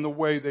up in the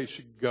way they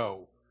should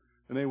go,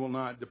 and they will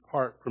not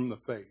depart from the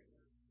faith.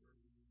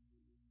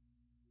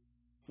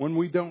 When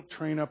we don't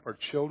train up our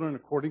children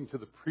according to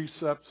the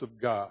precepts of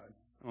God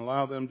and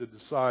allow them to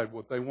decide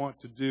what they want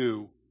to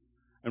do,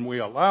 and we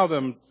allow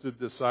them to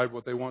decide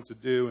what they want to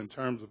do in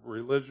terms of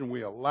religion,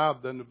 we allow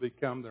them to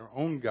become their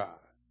own God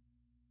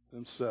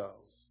themselves,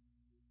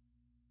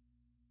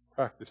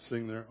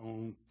 practicing their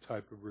own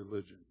type of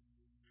religion.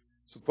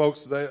 So folks,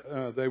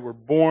 they were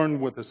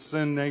born with a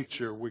sin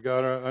nature. We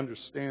got to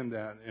understand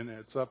that, and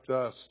it's up to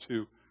us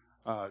to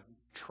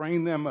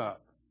train them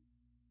up,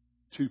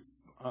 to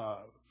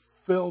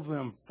fill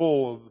them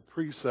full of the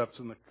precepts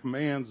and the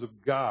commands of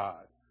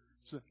God,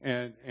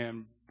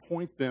 and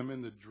point them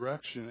in the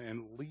direction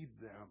and lead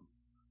them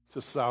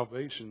to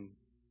salvation,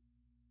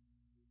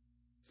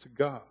 to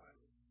God.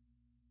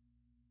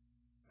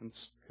 And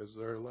because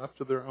they're left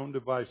to their own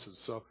devices.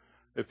 So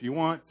if you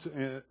want,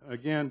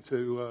 again,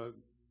 to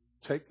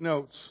take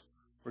notes,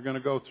 we're going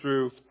to go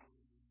through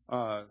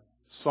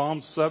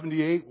Psalm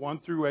 78, 1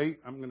 through 8.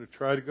 I'm going to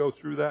try to go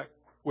through that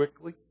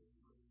quickly.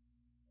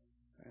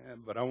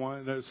 But I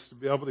wanted us to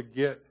be able to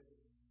get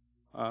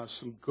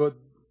some good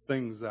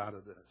things out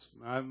of this.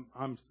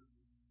 I'm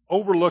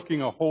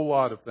overlooking a whole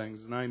lot of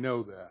things, and I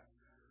know that.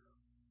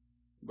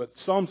 But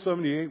Psalm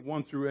 78,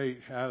 1 through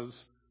 8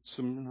 has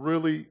some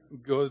really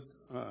good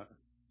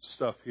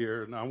stuff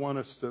here, and I want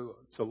us to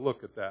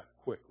look at that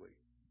quickly.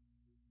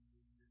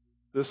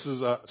 This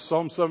is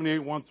Psalm 78,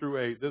 1 through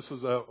 8. This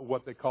is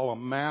what they call a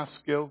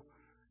maskil,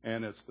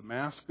 and it's the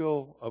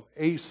maskil of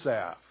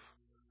Asaph.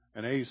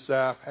 And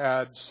Asaph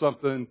had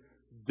something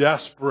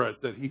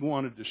desperate that he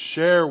wanted to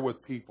share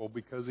with people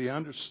because he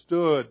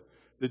understood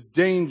the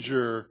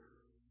danger,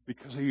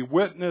 because he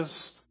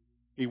witnessed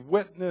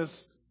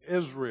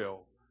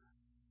Israel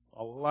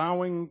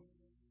allowing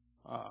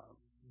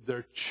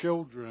their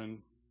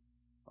children,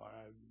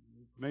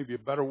 maybe a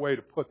better way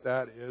to put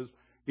that is,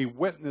 he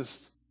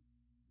witnessed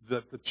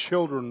that the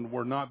children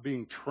were not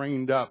being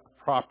trained up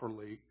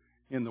properly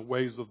in the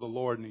ways of the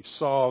Lord, and he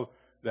saw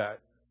that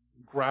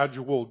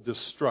gradual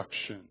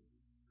destruction.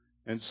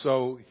 And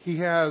so he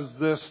has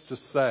this to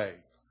say,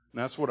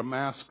 and that's what a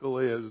maskil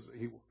is.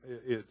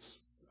 It's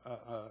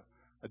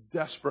a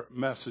desperate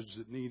message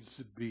that needs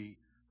to be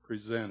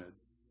presented.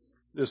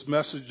 This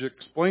message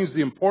explains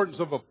the importance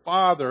of a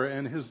father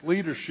and his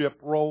leadership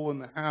role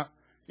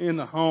in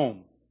the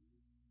home.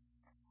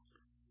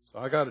 So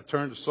I got to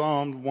turn to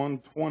Psalm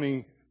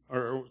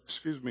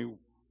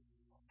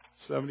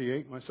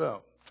 78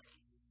 myself.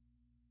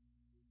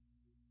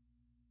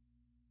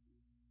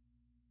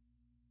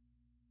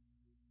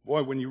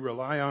 Boy, when you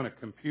rely on a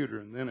computer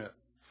and then it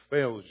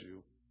fails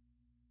you,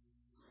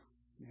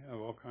 you have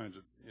all kinds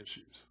of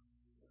issues.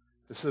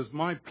 It says,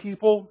 "My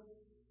people,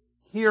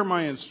 hear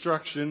my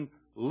instruction,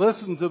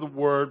 listen to the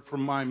word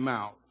from my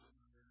mouth.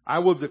 I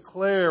will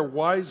declare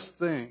wise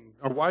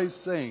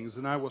sayings,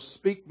 and I will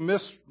speak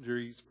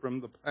mysteries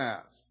from the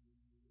past.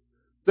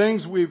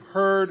 Things we've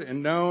heard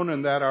and known,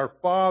 and that our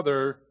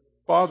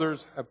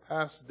fathers have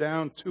passed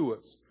down to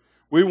us.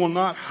 We will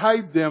not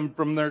hide them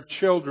from their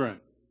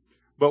children,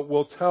 but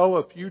will tell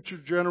a future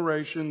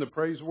generation the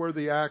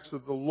praiseworthy acts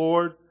of the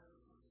Lord,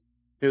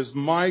 His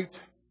might,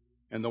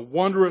 and the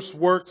wondrous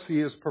works He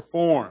has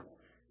performed.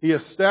 He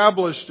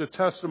established a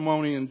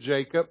testimony in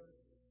Jacob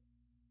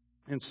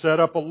and set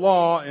up a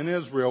law in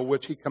Israel,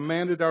 which He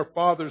commanded our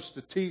fathers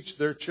to teach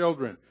their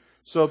children,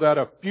 so that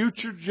a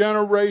future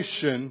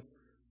generation,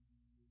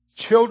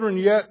 children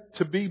yet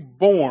to be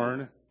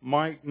born,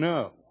 might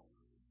know.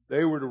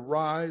 They were to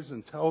rise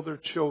and tell their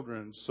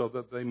children so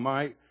that they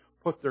might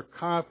put their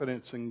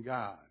confidence in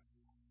God.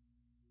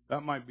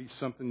 That might be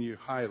something you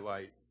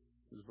highlight,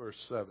 is verse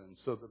 7.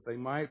 So that they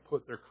might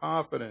put their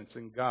confidence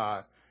in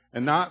God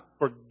and not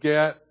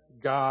forget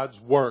God's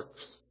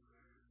works,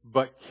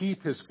 but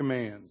keep His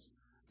commands.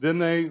 Then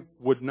they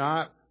would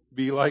not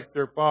be like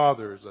their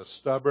fathers, a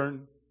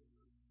stubborn,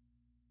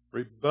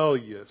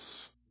 rebellious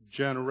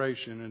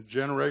generation, a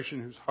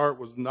generation whose heart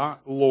was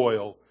not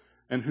loyal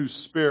and whose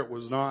spirit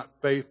was not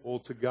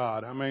faithful to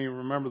God. How many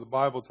remember the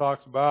Bible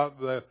talks about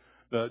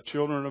the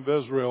children of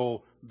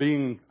Israel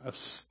being a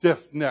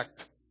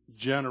stiff-necked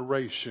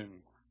generation?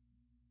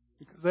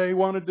 Because they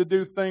wanted to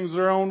do things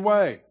their own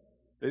way.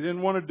 They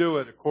didn't want to do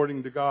it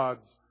according to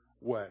God's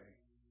way.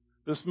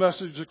 This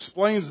message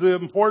explains the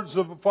importance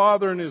of a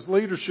father and his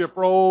leadership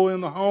role in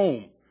the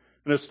home.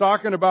 And it's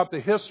talking about the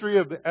history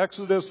of the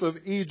exodus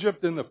of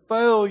Egypt and the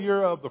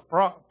failure of the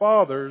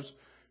fathers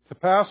to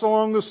pass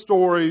along the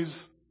stories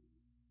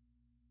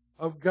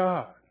of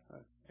God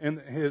and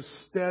His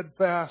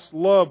steadfast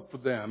love for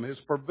them, His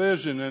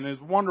provision, and His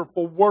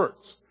wonderful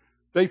works.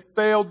 They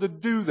failed to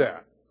do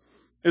that.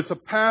 It's a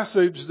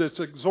passage that's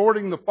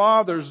exhorting the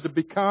fathers to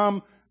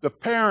become the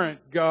parent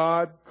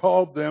God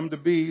called them to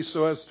be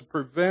so as to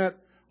prevent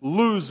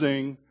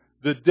losing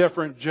the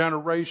different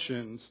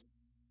generations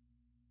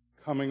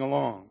coming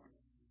along.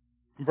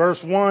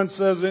 Verse 1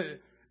 says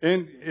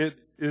it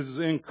is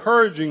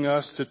encouraging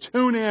us to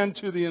tune in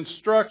to the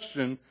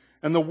instruction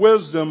and the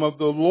wisdom of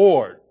the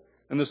Lord.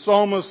 And the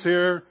psalmist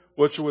here,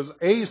 which was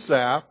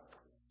Asaph,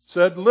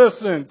 said,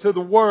 "Listen to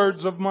the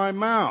words of my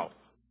mouth."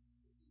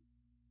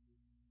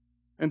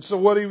 And so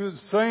what he was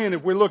saying,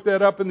 if we look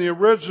that up in the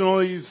original,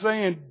 he's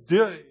saying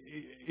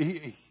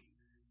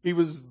he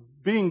was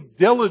being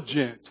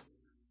diligent,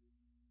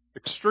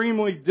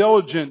 extremely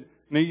diligent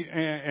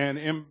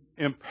and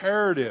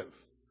imperative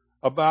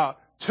about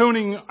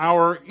tuning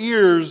our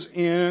ears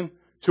in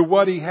to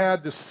what he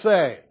had to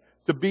say,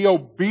 to be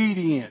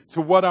obedient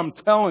to what I'm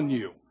telling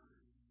you.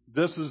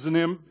 This is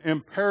an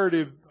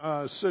imperative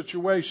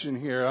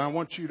situation here. I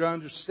want you to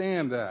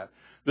understand that.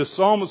 The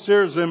psalmist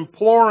here is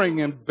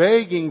imploring and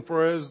begging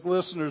for his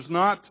listeners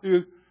not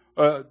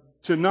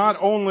to not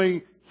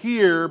only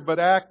hear but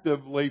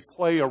actively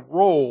play a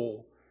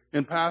role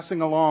in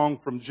passing along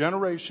from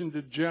generation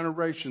to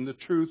generation the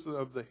truth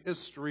of the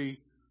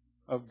history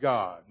of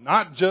God.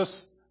 Not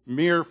just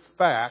mere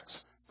facts,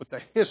 but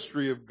the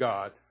history of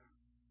God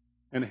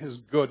and His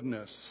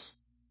goodness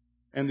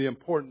and the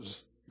importance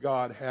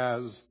God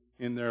has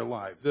in their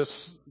life.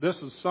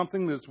 This is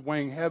something that's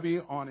weighing heavy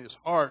on his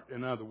heart,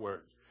 in other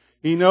words.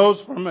 He knows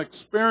from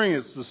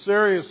experience the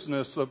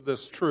seriousness of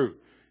this truth.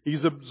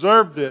 He's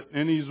observed it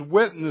and he's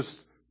witnessed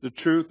the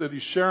truth that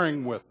he's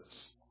sharing with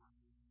us.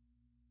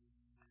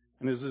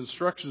 And his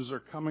instructions are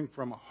coming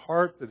from a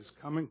heart that is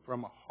coming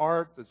from a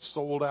heart that's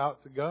sold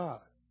out to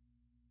God.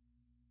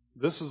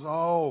 This is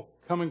all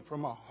coming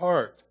from a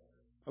heart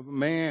of a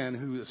man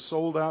who is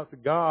sold out to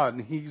God,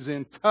 and he's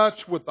in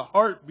touch with the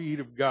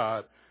heartbeat of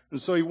God.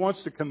 And so he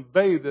wants to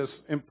convey this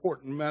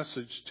important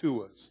message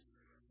to us.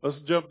 Let's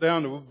jump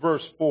down to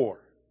verse 4.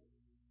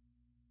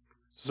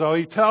 So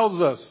he tells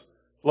us,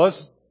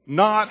 let's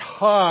not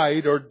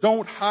hide or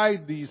don't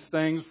hide these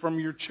things from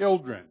your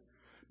children.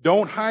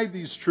 Don't hide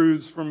these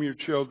truths from your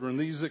children.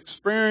 These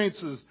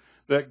experiences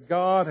that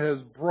God has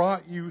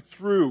brought you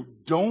through,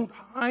 don't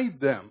hide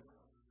them.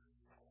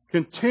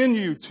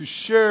 Continue to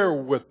share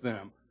with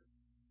them.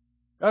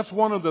 That's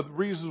one of the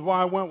reasons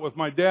why I went with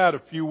my dad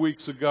a few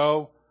weeks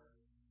ago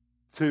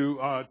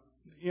to,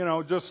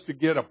 just to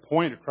get a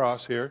point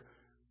across here.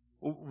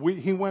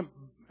 He went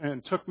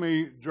and took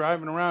me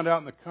driving around out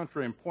in the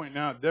country and pointing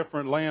out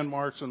different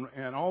landmarks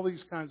and all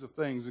these kinds of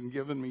things and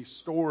giving me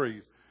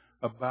stories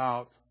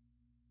about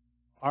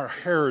our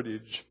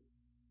heritage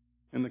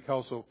in the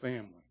Kelso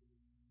family.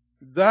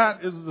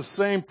 That is the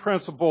same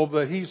principle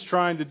that he's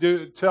trying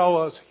to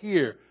tell us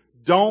here.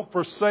 Don't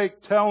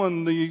forsake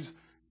telling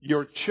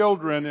your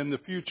children in the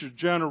future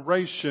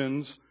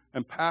generations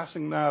and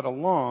passing that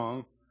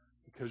along,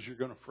 because you're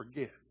going to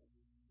forget.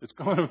 It's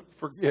going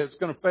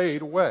to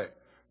fade away.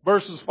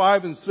 Verses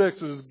 5 and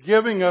 6 is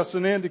giving us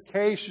an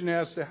indication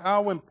as to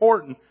how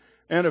important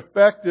and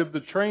effective the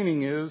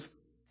training is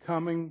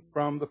coming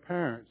from the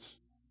parents,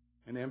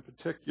 and in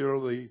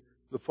particularly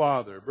the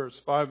father. Verse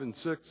 5 and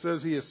 6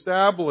 says he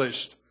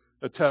established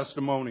a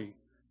testimony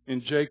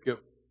in Jacob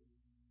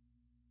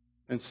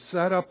and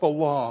set up a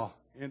law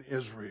in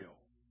Israel.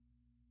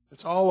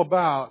 It's all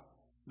about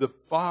the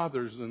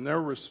fathers and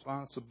their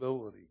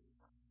responsibility.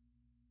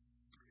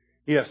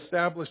 He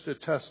established a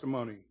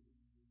testimony.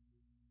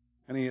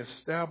 And He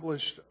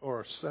established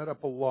or set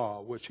up a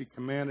law which He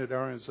commanded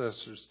our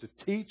ancestors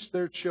to teach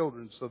their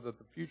children so that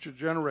the future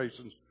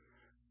generations,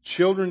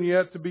 children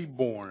yet to be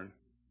born,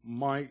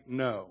 might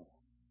know.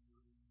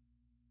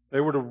 They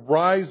were to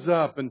rise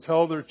up and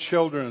tell their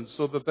children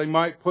so that they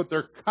might put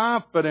their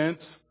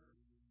confidence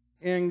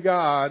in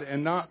God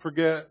and not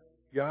forget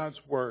God's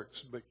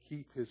works, but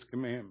keep His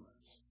commandments.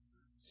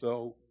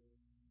 So,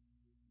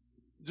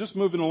 just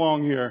moving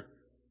along here,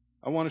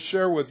 I want to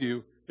share with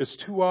you, it's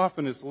too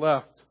often it's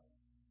left.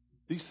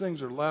 These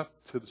things are left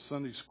to the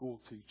Sunday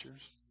school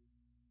teachers,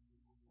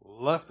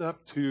 left up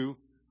to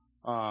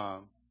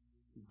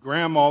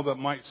grandma that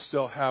might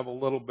still have a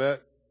little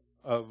bit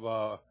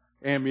of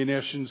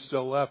ammunition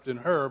still left in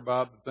her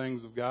about the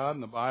things of God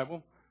and the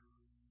Bible.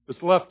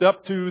 It's left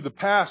up to the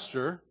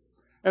pastor,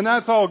 and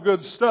that's all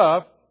good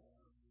stuff,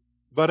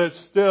 but it's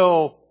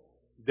still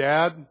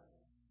Dad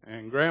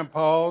and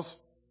Grandpa's,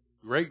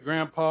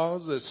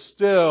 great-grandpa's. It's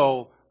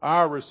still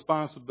our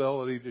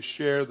responsibility to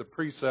share the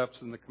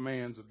precepts and the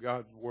commands of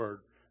God's Word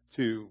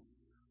to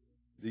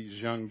these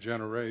young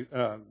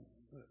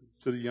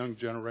the young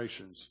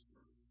generations.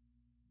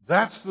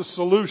 That's the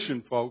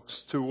solution,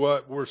 folks, to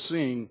what we're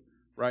seeing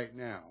right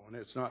now, and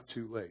it's not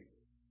too late.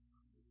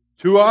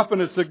 Too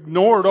often it's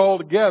ignored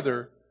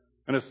altogether,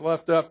 and it's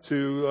left up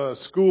to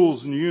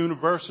schools and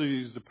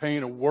universities to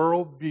paint a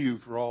world view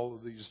for all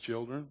of these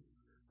children,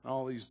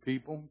 all these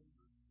people,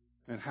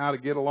 and how to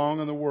get along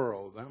in the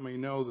world. How many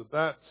know that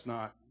that's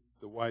not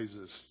the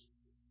wisest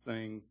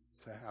thing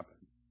to happen?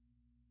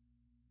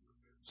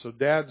 So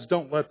dads,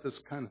 don't let this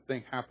kind of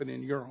thing happen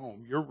in your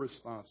home. You're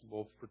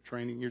responsible for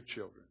training your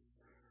children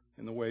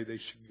in the way they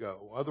should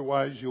go.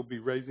 Otherwise, you'll be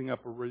raising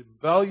up a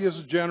rebellious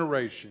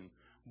generation,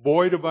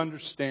 void of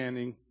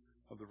understanding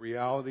of the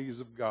realities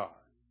of God.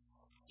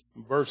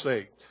 Verse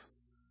 8.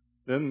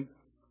 Then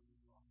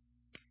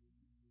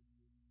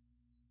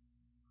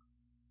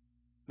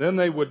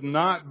they would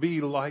not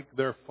be like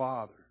their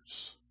fathers.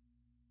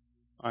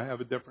 I have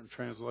a different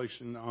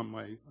translation on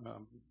my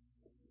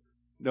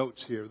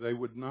notes here. They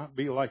would not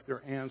be like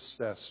their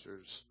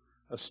ancestors,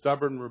 a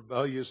stubborn,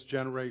 rebellious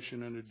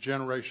generation, and a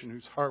generation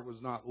whose heart was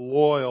not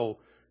loyal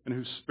and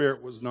whose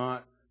spirit was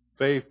not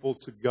faithful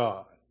to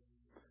God.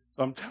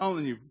 So I'm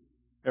telling you,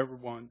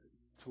 everyone,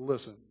 to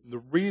listen. The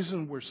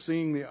reason we're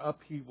seeing the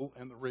upheaval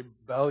and the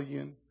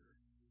rebellion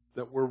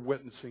that we're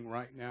witnessing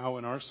right now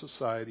in our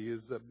society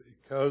is that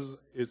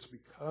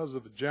because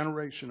of a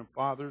generation of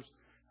fathers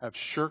have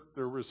shirked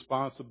their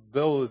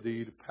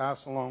responsibility to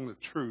pass along the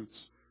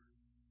truths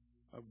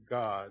of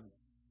God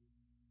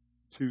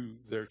to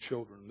their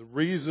children. The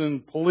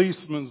reason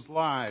policemen's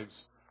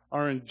lives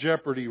are in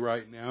jeopardy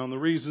right now, and the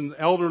reason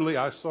elderly,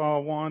 I saw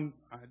one,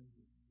 I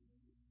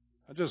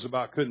just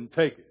about couldn't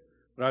take it,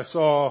 but I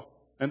saw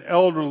an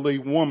elderly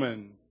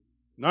woman,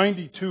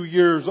 92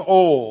 years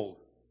old,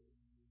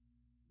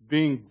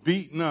 being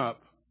beaten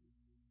up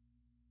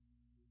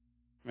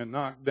and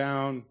knocked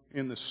down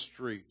in the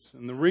streets.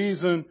 And the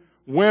reason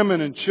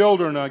women and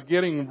children are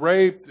getting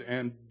raped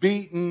and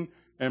beaten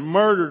and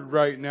murdered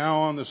right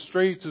now on the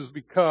streets is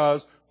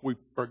because we've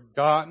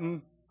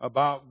forgotten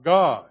about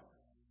God.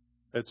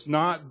 It's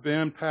not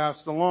been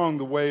passed along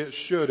the way it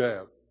should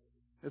have.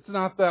 It's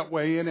not that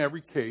way in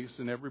every case,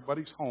 in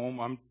everybody's home.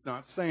 I'm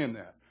not saying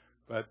that.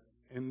 But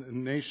in the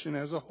nation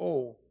as a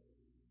whole.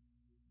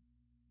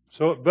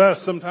 So at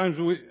best, sometimes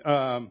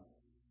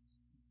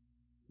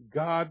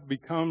God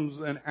becomes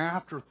an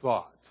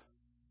afterthought.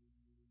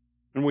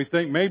 And we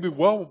think maybe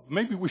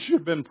we should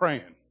have been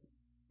praying.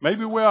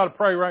 Maybe we ought to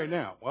pray right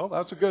now. Well,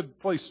 that's a good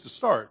place to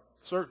start,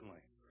 certainly.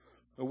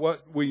 But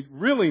what we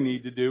really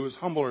need to do is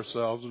humble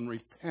ourselves and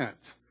repent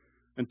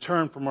and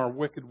turn from our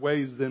wicked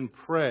ways, then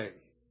pray.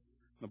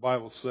 The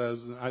Bible says,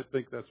 and I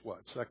think that's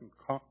what, 2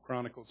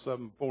 Chronicles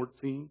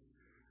 7:14.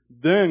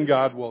 Then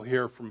God will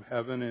hear from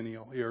heaven and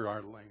He'll heal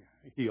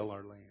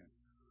our land.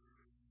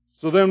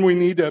 So then we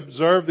need to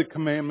observe the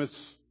commandments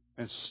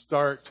and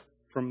start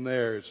from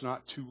there. It's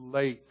not too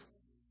late.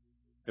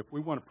 If we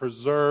want to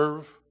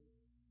preserve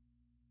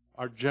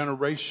our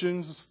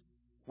generations,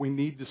 we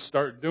need to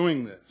start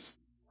doing this.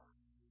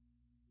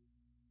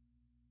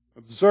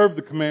 Observe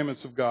the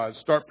commandments of God.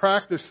 Start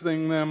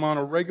practicing them on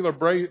a regular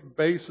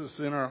basis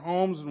in our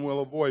homes, and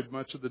we'll avoid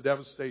much of the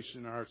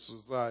devastation in our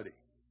society.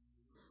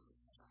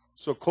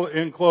 So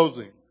in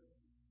closing,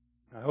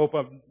 I hope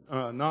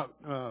I've not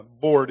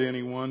bored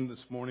anyone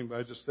this morning, but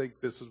I just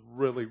think this is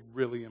really,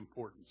 really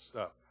important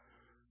stuff.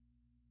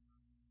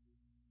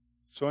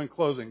 So in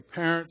closing,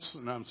 parents,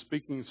 and I'm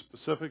speaking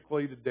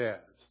specifically to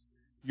dads,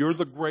 you're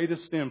the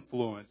greatest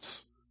influence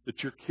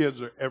that your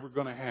kids are ever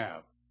going to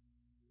have.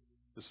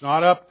 It's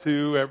not up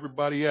to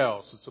everybody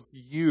else. It's up to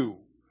you.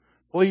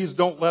 Please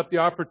don't let the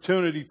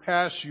opportunity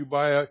pass you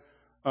by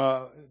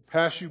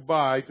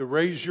to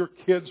raise your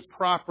kids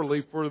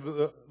properly for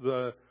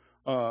the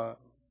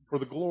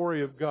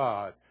glory of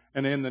God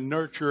and in the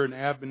nurture and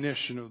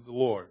admonition of the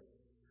Lord.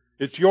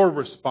 It's your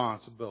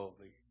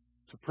responsibility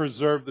to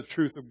preserve the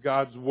truth of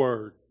God's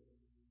Word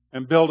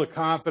and build a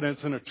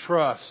confidence and a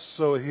trust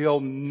so he'll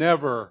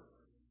never,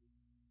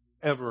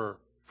 ever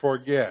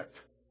forget.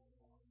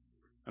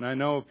 And I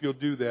know if you'll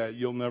do that,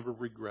 you'll never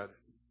regret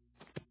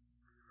it.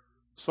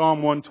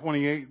 Psalm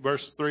 128,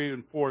 verse 3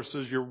 and 4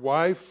 says, your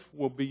wife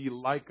will be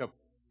like a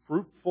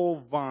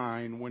fruitful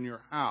vine when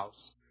your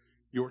house,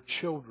 your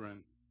children,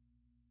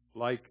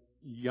 like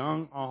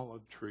young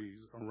olive trees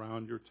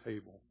around your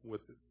table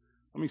with it.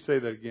 Let me say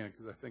that again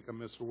because I think I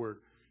missed a word.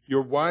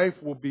 Your wife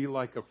will be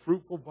like a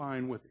fruitful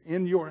vine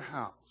within your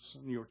house,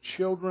 and your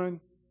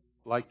children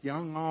like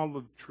young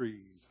olive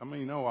trees. How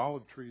many know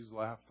olive trees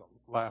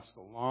last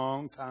a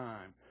long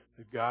time?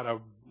 They've got a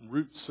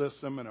root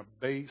system and a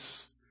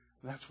base.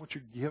 And that's what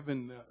you're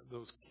giving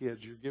those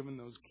kids. You're giving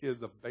those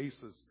kids a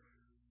basis,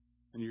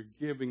 and you're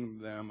giving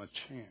them a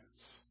chance.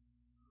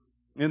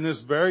 In this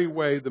very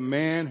way, the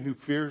man who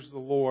fears the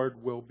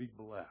Lord will be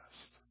blessed.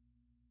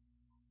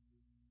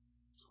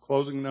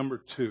 Closing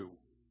number 2.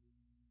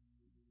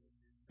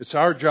 It's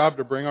our job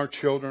to bring our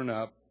children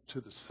up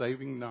to the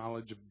saving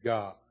knowledge of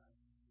God.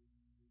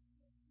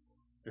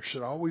 There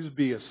should always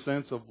be a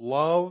sense of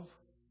love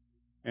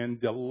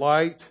and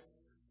delight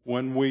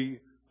when we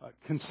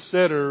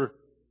consider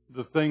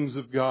the things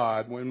of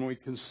God, when we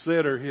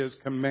consider His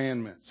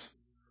commandments.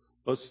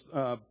 Let's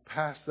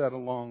pass that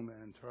along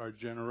then to our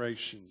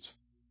generations,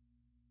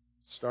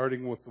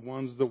 starting with the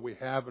ones that we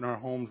have in our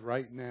homes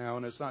right now.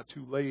 And it's not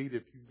too late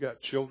if you've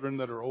got children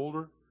that are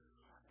older,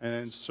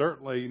 and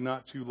certainly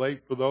not too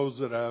late for those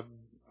that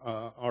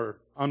are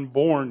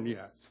unborn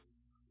yet.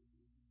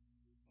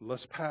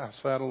 Let's pass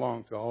that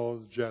along to all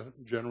of the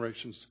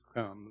generations to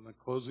come. And my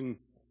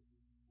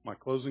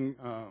closing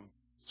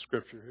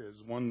scripture is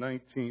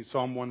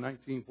Psalm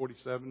 119,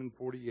 47 and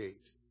 48.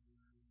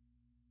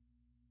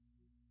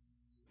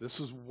 This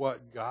is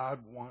what God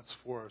wants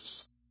for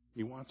us.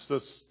 He wants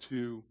us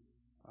to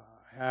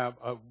have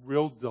a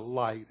real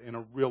delight and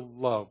a real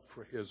love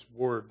for His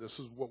Word. This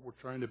is what we're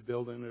trying to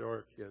build into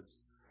our kids.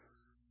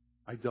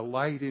 I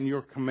delight in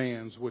your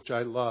commands, which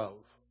I love.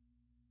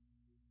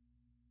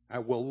 I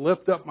will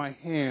lift up my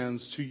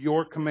hands to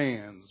your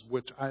commands,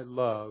 which I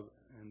love,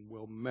 and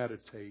will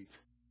meditate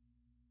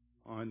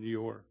on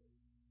your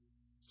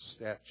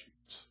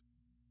statutes.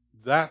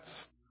 That's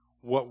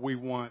what we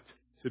want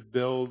to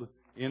build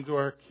into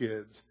our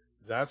kids.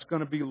 That's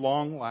going to be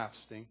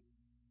long-lasting.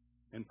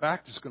 In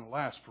fact, it's going to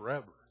last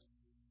forever.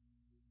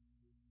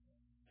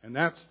 And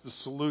that's the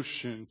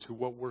solution to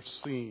what we're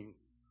seeing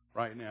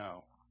right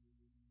now.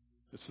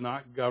 It's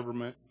not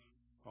government,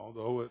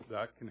 although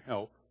that can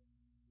help.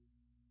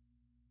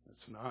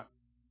 It's not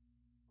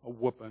a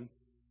whooping,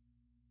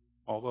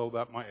 although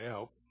that might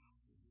help.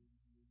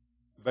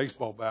 A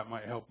baseball bat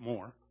might help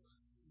more.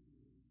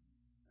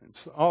 And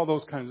so all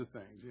those kinds of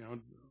things,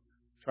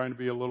 trying to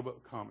be a little bit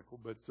comical,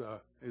 but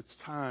it's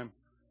time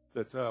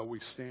that we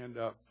stand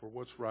up for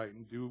what's right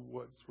and do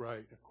what's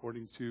right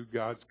according to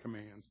God's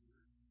commands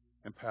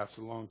and pass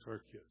it along to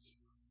our kids.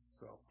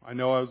 So I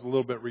know I was a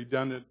little bit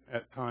redundant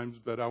at times,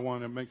 but I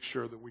want to make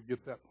sure that we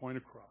get that point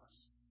across.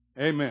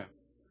 Amen.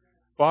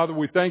 Father,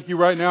 we thank you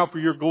right now for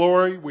your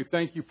glory. We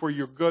thank you for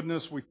your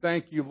goodness. We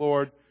thank you,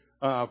 Lord,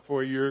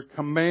 for your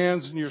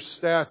commands and your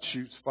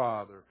statutes,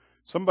 Father.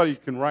 Somebody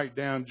can write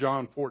down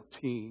John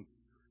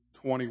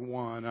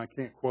 14:21. I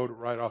can't quote it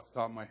right off the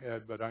top of my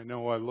head, but I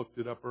know I looked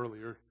it up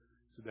earlier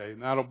today,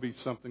 and that'll be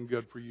something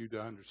good for you to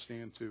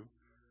understand too.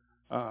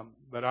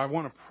 But I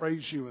want to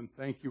praise you and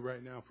thank you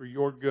right now for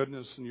your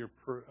goodness and your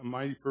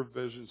mighty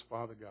provisions,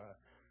 Father God.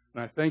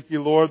 And I thank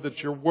you, Lord,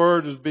 that your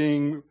word is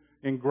being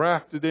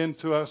engrafted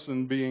into us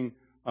and being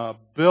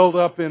built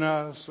up in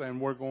us,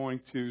 and we're going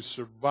to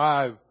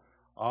survive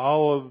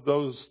all of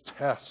those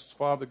tests,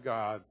 Father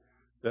God,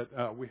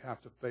 that we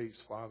have to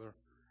face, Father,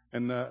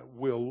 and that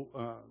we'll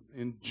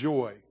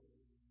enjoy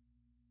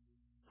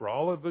for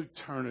all of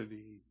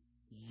eternity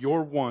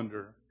your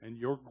wonder and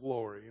your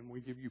glory. And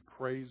we give you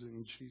praise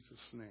in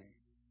Jesus' name.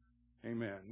 Amen.